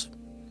hand.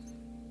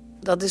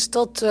 Dat is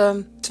tot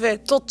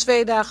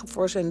 2 dagen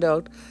voor zijn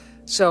dood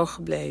zo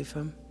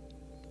gebleven.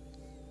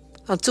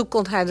 En toen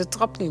kon hij de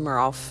trap niet meer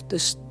af.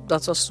 Dus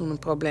dat was toen een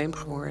probleem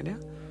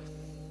geworden.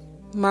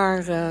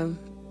 Maar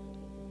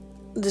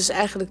dus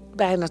eigenlijk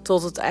bijna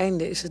tot het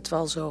einde is het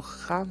wel zo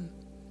gegaan.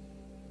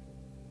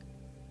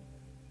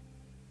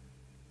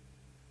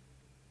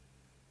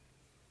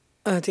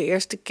 De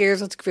eerste keer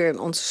dat ik weer in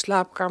onze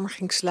slaapkamer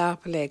ging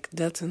slapen, leek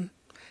dat een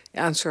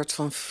soort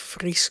van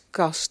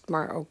vrieskast,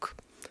 maar ook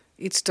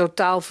iets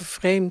totaal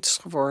vervreemds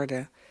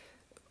geworden.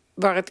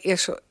 Waar het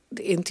eerst zo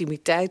de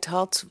intimiteit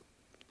had,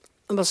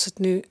 was het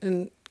nu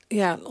een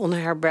een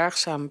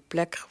onherbergzame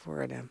plek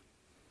geworden.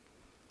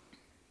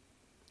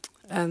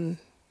 En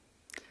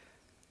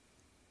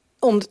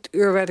om het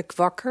uur werd ik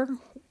wakker.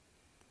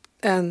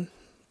 En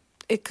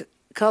ik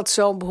had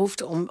zo'n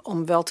behoefte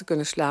om wel te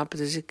kunnen slapen.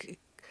 Dus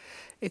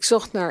ik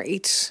zocht naar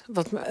iets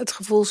wat me het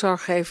gevoel zou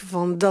geven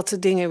van dat de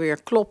dingen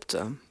weer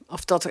klopten.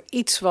 Of dat er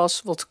iets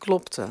was wat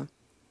klopte.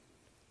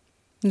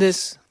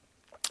 Dus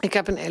ik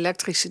heb een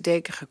elektrische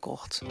deken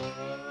gekocht.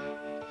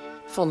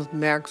 Van het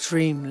merk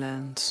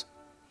Dreamland.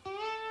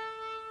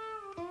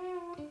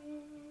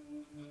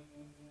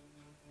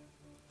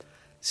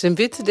 Het is een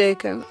witte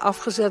deken,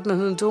 afgezet met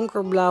een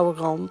donkerblauwe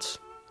rand.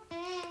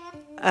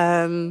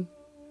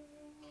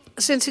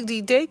 Sinds ik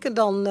die deken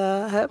dan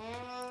heb,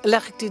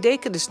 leg ik die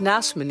deken dus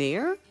naast me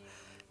neer.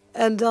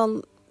 En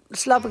dan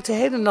slaap ik de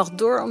hele nacht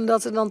door,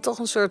 omdat er dan toch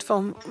een soort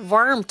van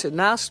warmte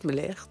naast me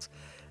ligt.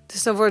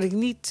 Dus dan word ik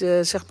niet,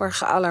 zeg maar,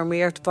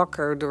 gealarmeerd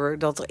wakker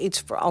doordat er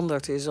iets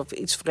veranderd is of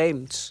iets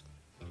vreemds.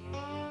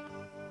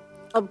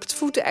 Op het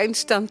voeteneind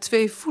staan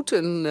 2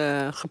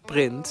 voeten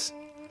geprint.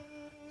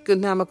 Je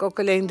kunt namelijk ook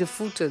alleen de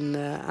voeten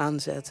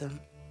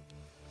aanzetten.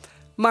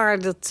 Maar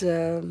dat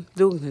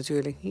doe ik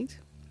natuurlijk niet.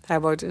 Hij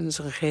wordt in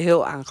zijn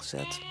geheel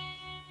aangezet.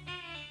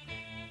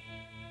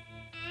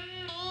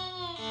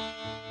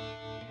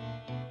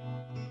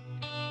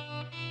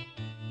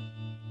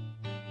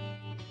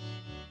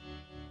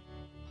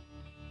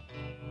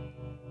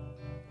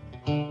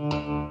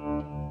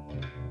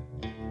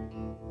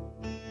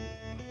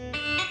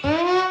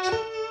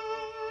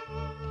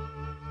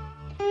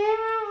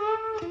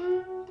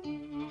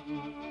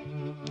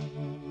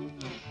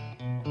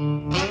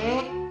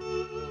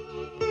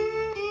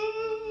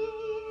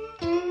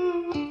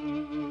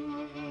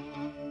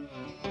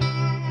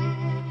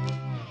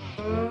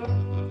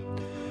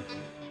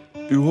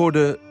 U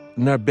hoorde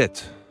Naar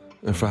bed,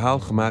 een verhaal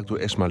gemaakt door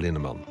Esma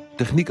Linneman.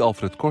 Techniek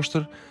Alfred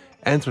Koster,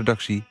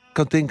 eindredactie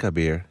Katinka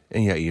Beer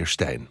en Jair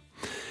Stijn.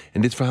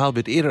 En dit verhaal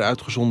werd eerder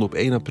uitgezonden op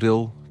 1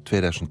 april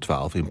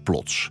 2012 in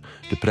Plots.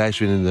 De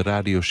prijswinnende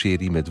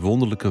radioserie met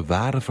wonderlijke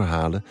ware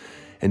verhalen.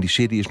 En die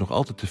serie is nog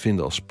altijd te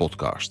vinden als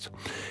podcast.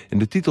 En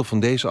de titel van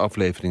deze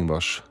aflevering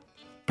was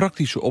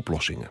Praktische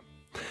oplossingen.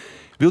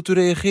 Wilt u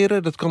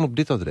reageren? Dat kan op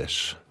dit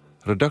adres: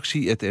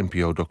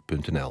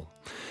 redactie@npodoc.nl.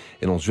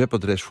 En ons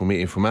webadres voor meer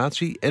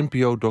informatie: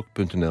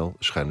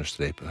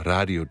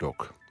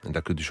 npodoc.nl/radiodoc. En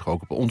daar kunt u zich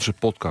ook op onze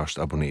podcast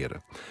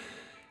abonneren.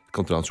 Dat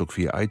kan trouwens ook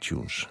via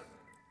iTunes.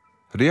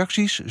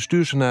 Reacties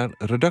stuur ze naar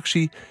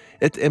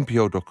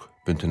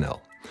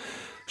redactie@npodoc.nl.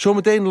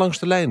 Zometeen Langs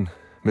de Lijn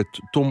met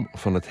Tom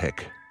van het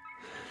Hek.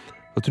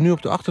 Wat u nu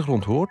op de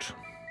achtergrond hoort?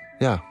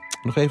 Ja,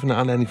 nog even naar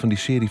aanleiding van die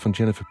serie van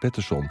Jennifer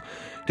Patterson.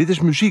 Dit is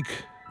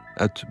muziek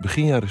uit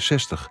begin jaren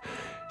 60.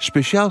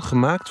 Speciaal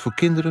gemaakt voor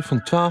kinderen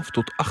van 12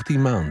 tot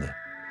 18 maanden.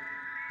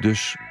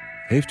 Dus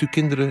heeft u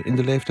kinderen in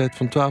de leeftijd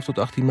van 12 tot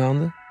 18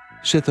 maanden?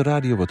 Zet de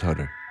radio wat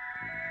harder.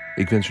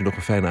 Ik wens u nog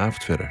een fijne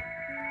avond verder.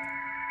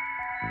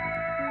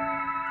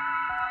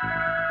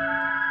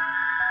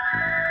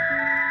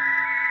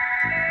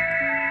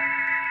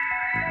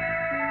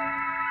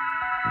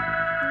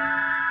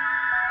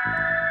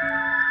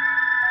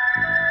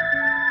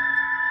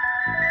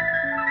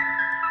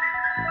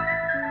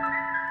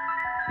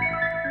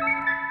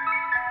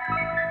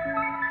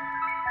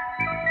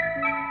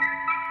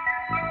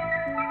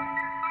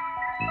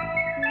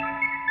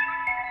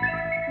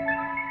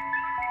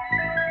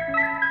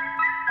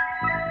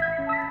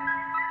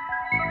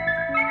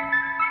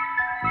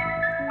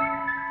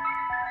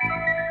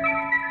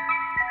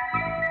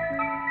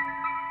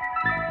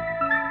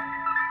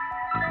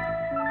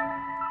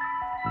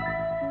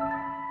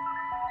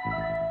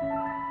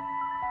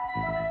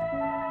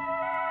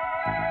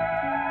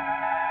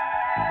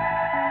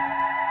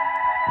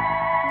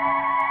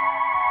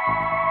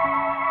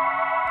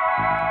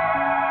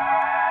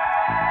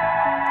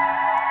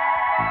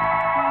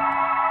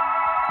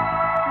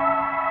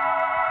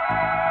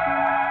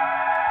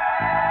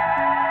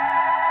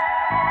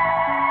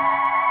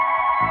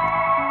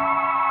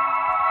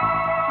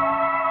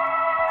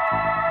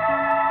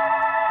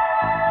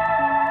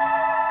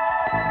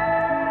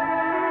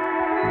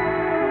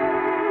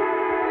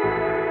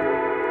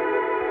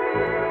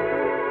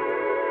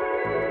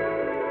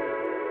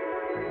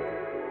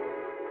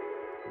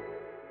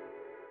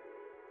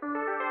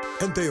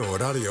 NPO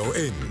Radio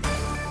 1.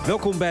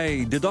 Welkom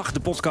bij De Dag, de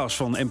podcast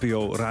van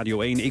NPO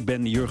Radio 1. Ik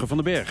ben Jurgen van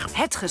den Berg.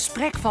 Het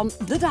gesprek van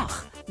de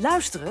dag.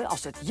 Luisteren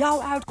als het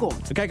jou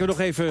uitkomt. Dan kijken we nog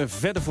even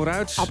verder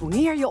vooruit.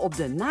 Abonneer je op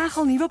de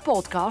nagelnieuwe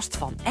podcast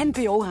van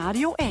NPO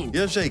Radio 1.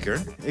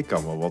 Jazeker, ik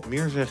kan wel wat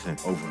meer zeggen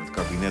over het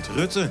kabinet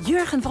Rutte.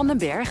 Jurgen van den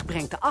Berg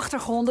brengt de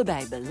achtergronden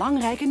bij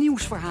belangrijke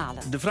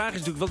nieuwsverhalen. De vraag is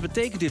natuurlijk, wat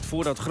betekent dit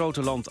voor dat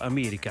grote land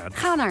Amerika?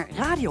 Ga naar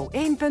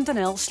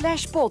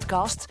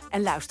radio1.nl/podcast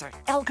en luister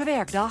elke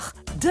werkdag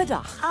De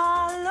Dag.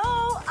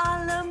 Hallo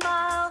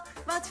allemaal,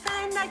 wat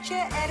fijn dat je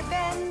er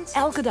bent.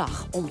 Elke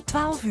dag om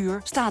 12 uur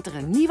staat er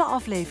een nieuwe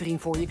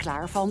aflevering voor je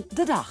klaar van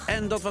De Dag.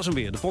 En dat was hem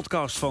weer, de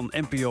podcast van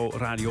NPO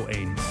Radio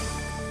 1.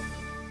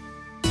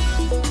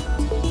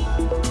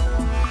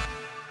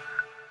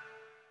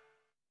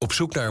 Op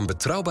zoek naar een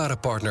betrouwbare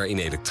partner in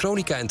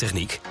elektronica en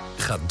techniek?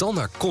 Ga dan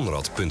naar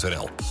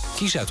Conrad.nl.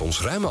 Kies uit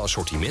ons ruime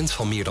assortiment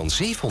van meer dan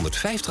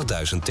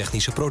 750.000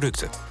 technische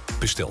producten.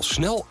 Bestel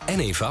snel en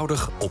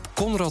eenvoudig op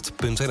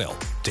Conrad.nl.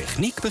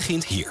 Techniek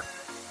begint hier.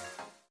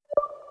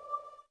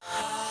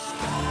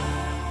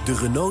 De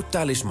Renault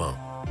Talisman.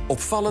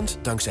 Opvallend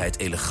dankzij het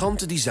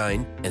elegante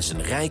design en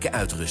zijn rijke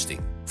uitrusting.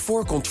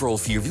 4Control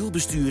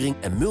Vierwielbesturing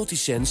en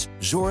Multisense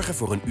zorgen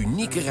voor een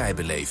unieke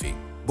rijbeleving.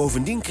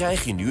 Bovendien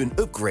krijg je nu een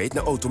upgrade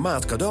naar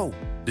automaat cadeau.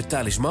 De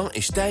Talisman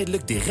is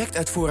tijdelijk direct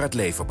uit voorraad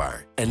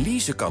leverbaar. En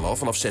leasen kan al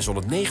vanaf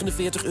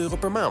 €649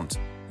 per maand.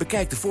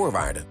 Bekijk de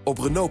voorwaarden op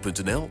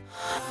Renault.nl.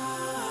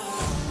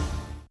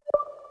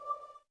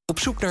 Op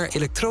zoek naar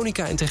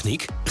elektronica en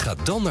techniek? Ga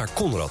dan naar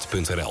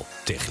Conrad.nl.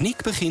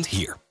 Techniek begint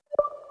hier.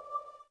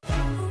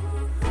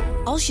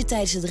 Als je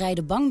tijdens het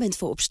rijden bang bent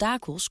voor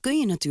obstakels, kun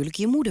je natuurlijk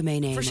je moeder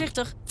meenemen.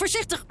 Voorzichtig,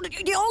 voorzichtig,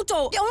 die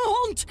auto, die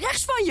hond,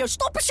 rechts van je,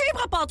 stop een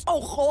zebrapad,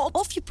 oh god.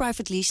 Of je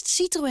private least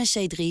Citroën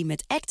C3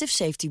 met Active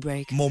Safety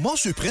Brake.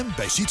 Moment suprême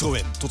bij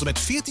Citroën. Tot en met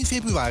 14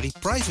 februari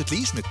private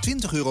lease met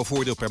 €20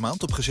 voordeel per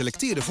maand op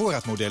geselecteerde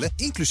voorraadmodellen,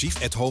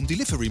 inclusief at-home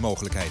delivery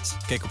mogelijkheid.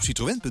 Kijk op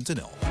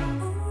citroën.nl.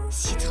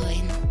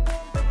 Citroën.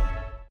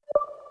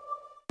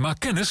 Maak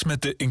kennis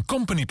met de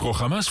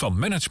Incompany-programma's van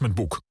Management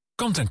Boek.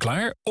 Kant en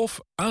klaar of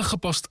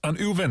aangepast aan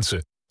uw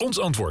wensen. Ons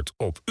antwoord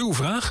op uw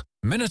vraag?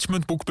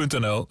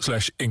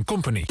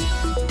 managementboek.nl/incompany.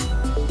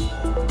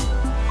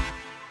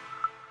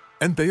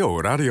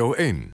 NPO Radio 1